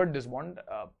to convert this bond,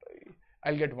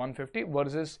 I'll get 150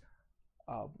 versus,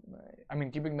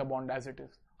 keeping the bond as it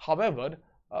is. However,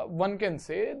 one can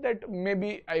say that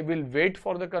maybe I will wait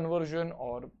for the conversion,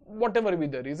 or whatever be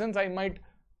the reasons, I might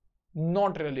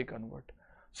not really convert.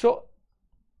 So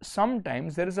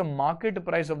sometimes there is a market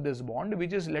price of this bond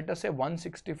which is, let us say,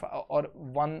 165 or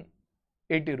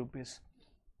 180 rupees.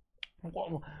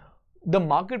 The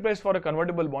market price for a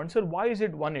convertible bond, sir, why is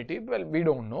it 180? Well, we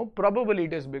don't know. Probably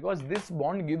it is because this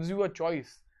bond gives you a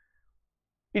choice.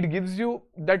 It gives you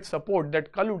that support,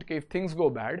 that kalut ke if things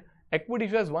go bad, equity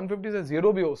shares 150 से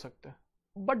 0 भी हो सकता है,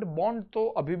 but bond तो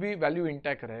अभी भी value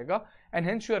intact रहेगा, and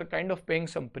hence you are kind of paying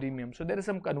some premium. So there is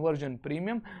some conversion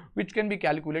premium which can be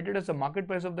calculated as the market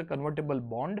price of the convertible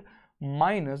bond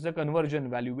minus the conversion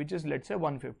value, which is, let's say,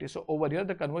 150. So over here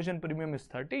the conversion premium is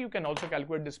 30. You can also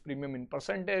calculate this premium in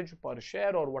percentage per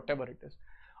share or whatever it is,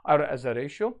 or as a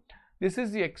ratio. This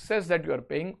is the excess that you are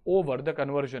paying over the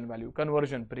conversion value,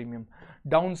 conversion premium.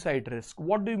 Downside risk.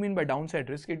 What do you mean by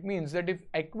downside risk? It means that if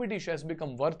equity shares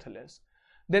become worthless,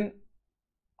 then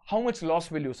how much loss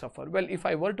will you suffer? Well, if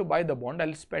I were to buy the bond,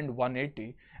 I'll spend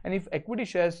 180, and if equity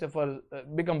shares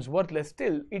becomes worthless,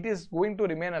 still it is going to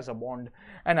remain as a bond,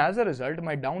 and as a result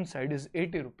my downside is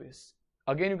 80 rupees.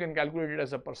 Again, you can calculate it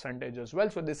as a percentage as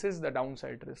well. So this is the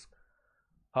downside risk,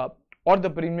 or the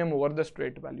premium over the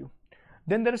straight value.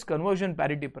 Then there is conversion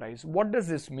parity price. What does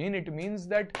this mean? It means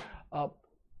that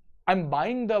I'm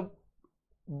buying the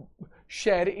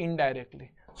share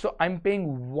indirectly. So I'm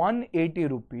paying 180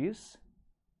 rupees,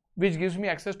 which gives me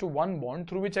access to one bond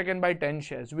through which I can buy 10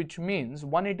 shares, which means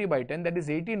 180 by 10, that is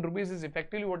 18 rupees is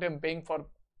effectively what I'm paying for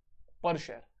per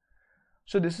share.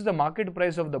 So this is the market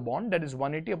price of the bond, that is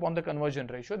 180 upon the conversion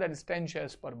ratio, that is 10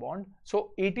 shares per bond.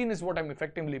 So 18 is what I'm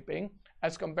effectively paying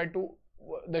as compared to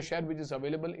the share which is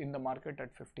available in the market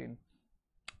at 15.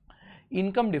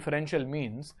 Income differential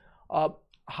means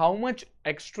how much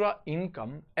extra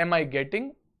income am I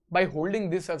getting by holding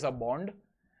this as a bond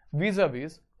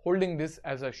vis-a-vis holding this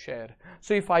as a share.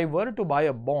 So if I were to buy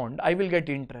a bond, I will get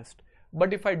interest.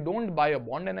 But if I don't buy a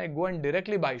bond and I go and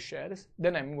directly buy shares,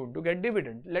 then I'm going to get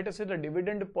dividend. Let us say the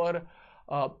dividend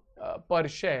per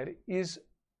share is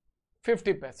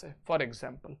 50 paise, for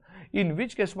example. In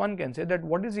which case one can say that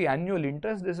what is the annual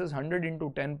interest? This is 100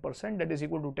 into 10%, that is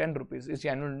equal to 10 rupees is the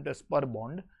annual interest per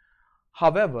bond.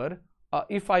 However,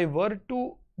 if I were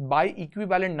to buy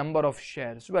equivalent number of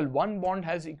shares. Well, one bond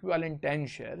has equivalent 10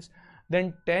 shares,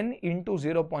 then 10 into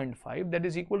 0.5, that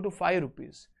is equal to 5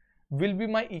 rupees will be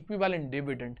my equivalent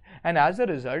dividend. And as a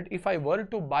result, if I were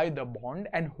to buy the bond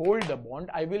and hold the bond,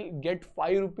 I will get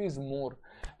 5 rupees more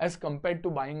as compared to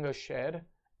buying a share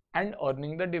and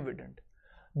earning the dividend.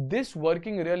 This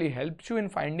working really helps you in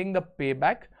finding the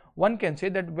payback. One can say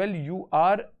that, well,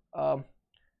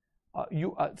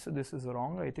 so this is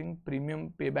wrong. I think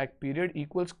premium payback period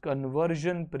equals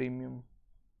conversion premium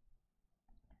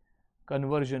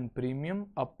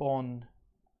upon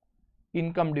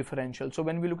income differential. So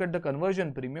when we look at the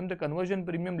conversion premium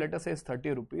let us say is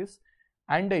 30 rupees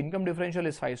and the income differential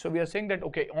is 5. So we are saying that,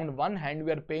 okay, on one hand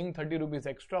we are paying 30 rupees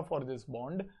extra for this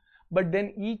bond, but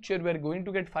then each year we are going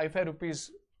to get 5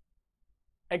 rupees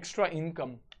extra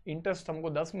income. Interest हमको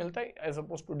 10 मिलता है as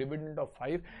opposed to dividend of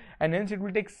 5, and hence it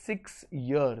will take 6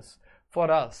 years for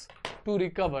us to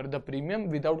recover the premium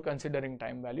without considering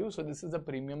time value. So this is the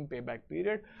premium payback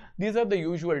period. These are the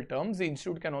usual terms. The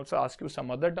institute can also ask you some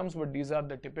other terms, but these are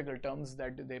the typical terms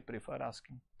that they prefer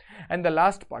asking. And the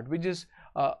last part, which is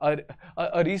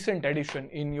a recent addition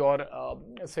in your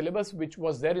syllabus, which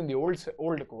was there in the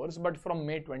old course, but from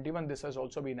May 21 this has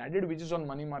also been added, which is on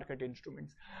money market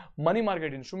instruments. Money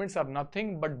market instruments are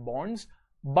nothing but bonds,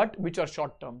 but which are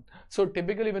short term. So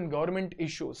typically when government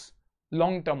issues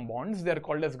long-term bonds, they are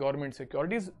called as government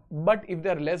securities, but if they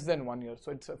are less than 1 year,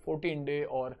 so it's a 14-day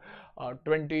or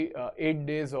 28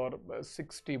 days or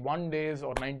 61 days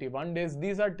or 91 days,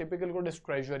 these are typically called as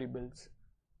treasury bills.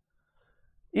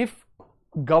 If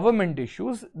government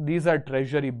issues, these are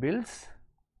treasury bills.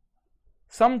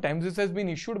 Sometimes this has been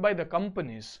issued by the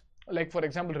companies, like for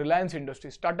example Reliance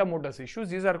Industries, Tata Motors issues,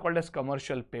 these are called as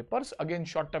commercial papers, again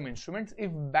short-term instruments.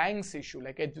 If banks issue,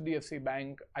 like HDFC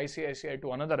Bank, ICICI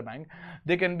to another bank,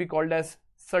 they can be called as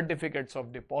certificates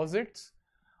of deposits.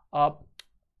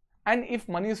 And if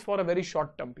money is for a very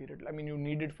short-term period, I mean you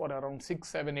need it for around 6,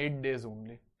 7, 8 days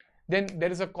only, then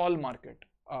there is a call market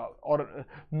or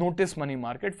notice money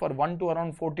market for 1 to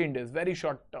around 14 days, very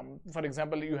short term. For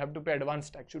example, you have to pay advance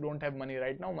tax, you don't have money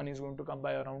right now, money is going to come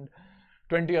by around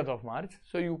 20th of March,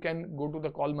 so you can go to the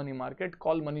call money market,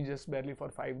 call money just barely for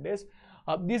 5 days.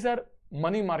 These are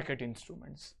money market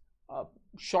instruments,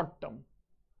 short term,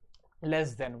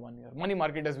 less than 1 year. Money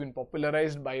market has been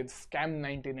popularized by scam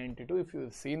 1992. If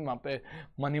you've seen, वहाँ पे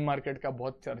money market का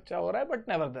बहुत चर्चा हो रहा है, but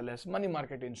nevertheless, money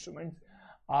market instruments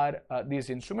are these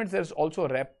instruments. There's also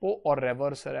repo or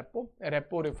reverse repo.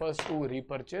 Repo refers to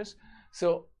repurchase.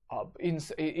 So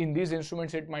in these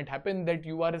instruments, it might happen that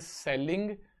you are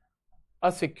selling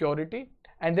a security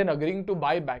and then agreeing to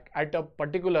buy back at a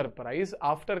particular price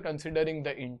after considering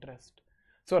the interest.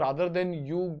 So rather than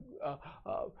you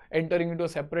entering into a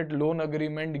separate loan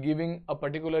agreement, giving a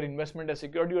particular investment as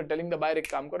security, you are telling the buyer,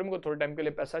 एक काम करो, मुझको थोड़े time के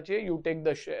लिए पैसा चाहिए, you take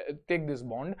the share, take this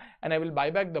bond, and I will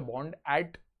buy back the bond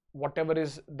at whatever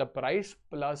is the price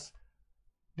plus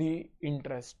the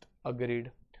interest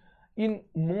agreed. In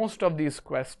most of these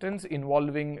questions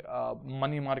involving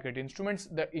money market instruments,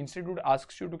 the institute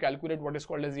asks you to calculate what is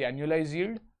called as the annualized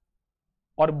yield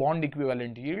or bond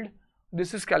equivalent yield.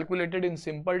 This is calculated in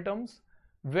simple terms,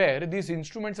 where these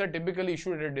instruments are typically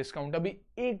issued at a discount. अभी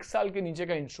 1 साल के नीचे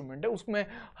का instrument है, उसमें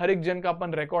हर एक जन का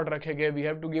अपन रिकॉर्ड रखेंगे, we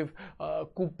have to give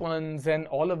coupons and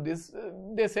all of this.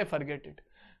 They say forget it.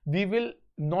 We will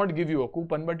not give you a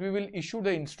coupon, but we will issue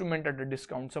the instrument at a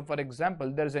discount. So for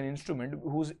example, there is an instrument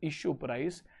whose issue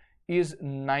price is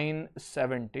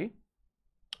 970,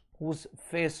 whose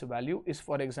face value is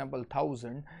for example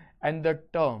 1000, and the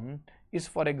term is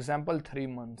for example 3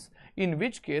 months, in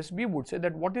which case we would say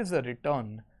that what is the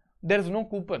return? There is no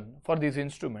coupon for these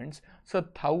instruments, so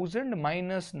 1000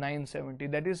 minus 970,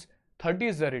 that is 30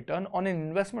 is the return on an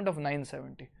investment of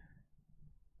 970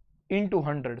 into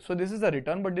 100. So this is the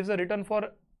return, but this is a return for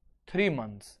 3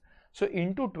 months. So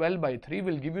into 12 by 3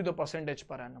 will give you the percentage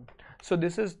per annum. So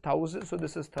this is 1000, so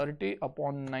this is 30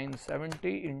 upon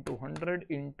 970 into 100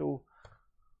 into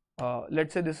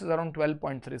let's say this is around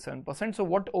 12.37%. So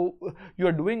what you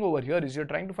are doing over here is you're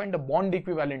trying to find the bond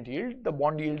equivalent yield. The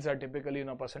bond yields are typically in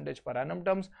a percentage per annum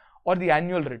terms, or the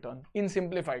annual return in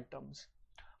simplified terms.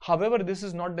 However, this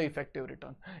is not the effective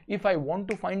return. If I want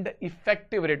to find the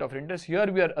effective rate of interest, here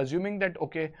we are assuming that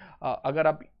okay, अगर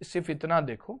आप सिर्फ इतना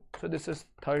देखो, so this is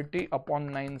 30 upon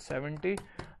 970,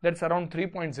 that's around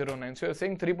 3.09. So you're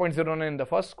saying 3.09 in the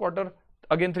first quarter,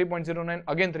 again 3.09,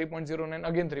 again 3.09,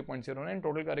 again 3.09,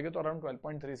 total करेंगे तो around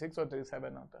 12.36 or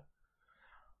 37 आता है.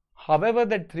 However,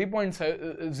 that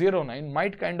 3.09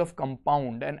 might kind of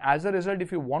compound, and as a result,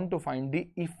 if you want to find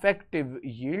the effective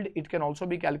yield, it can also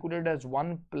be calculated as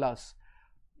 1 plus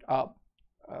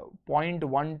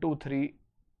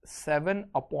 0.1237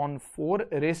 upon 4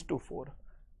 raised to 4.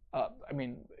 I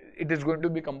mean, it is going to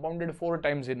be compounded 4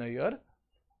 times in a year,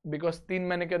 because 3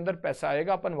 महीने के अंदर पैसा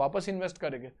आएगा, अपन वापस invest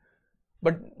करेंगे.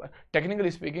 But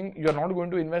technically speaking, you are not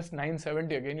going to invest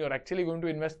 970 again, you are actually going to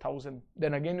invest 1000.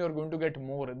 Then again you are going to get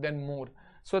more, then more.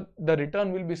 So the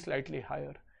return will be slightly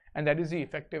higher, and that is the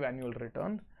effective annual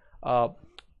return.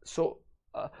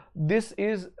 This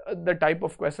is the type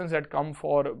of questions that come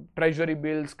for treasury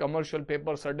bills, commercial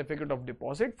paper, certificate of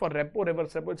deposit. For repo,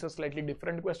 reverse repo, it's a slightly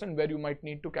different question where you might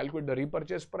need to calculate the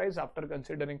repurchase price after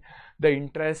considering the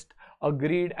interest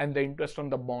agreed and the interest on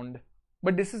the bond.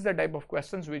 But this is the type of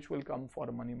questions which will come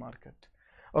for money market.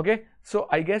 Okay, so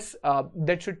I guess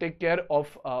that should take care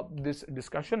of this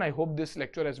discussion. I hope this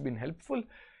lecture has been helpful.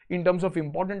 In terms of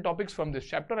important topics from this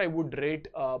chapter, I would rate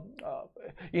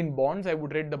in bonds, I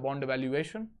would rate the bond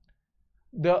valuation,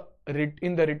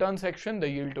 in the return section, the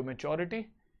yield to maturity,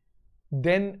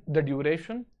 then the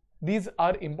duration. These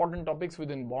are important topics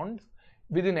within bonds.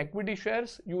 Within equity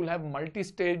shares, you will have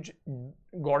multi-stage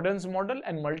Gordon's model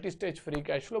and multi-stage free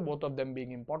cash flow, both of them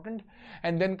being important,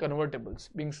 and then convertibles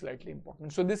being slightly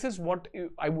important. So this is what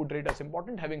I would rate as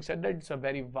important. Having said that, it's a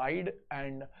very wide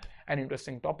and an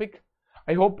interesting topic.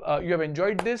 I hope you have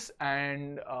enjoyed this,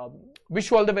 and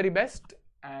wish you all the very best,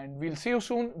 and we'll see you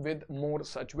soon with more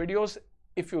such videos.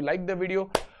 If you like the video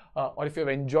or if you have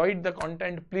enjoyed the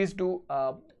content, please do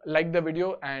like the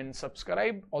video and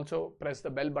subscribe. Also press the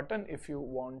bell button if you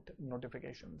want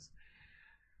notifications.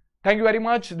 Thank you very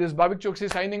much. This is BHAVIK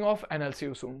CHOKSHI signing off, and I'll see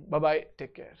you soon. Bye bye.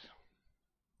 Take care.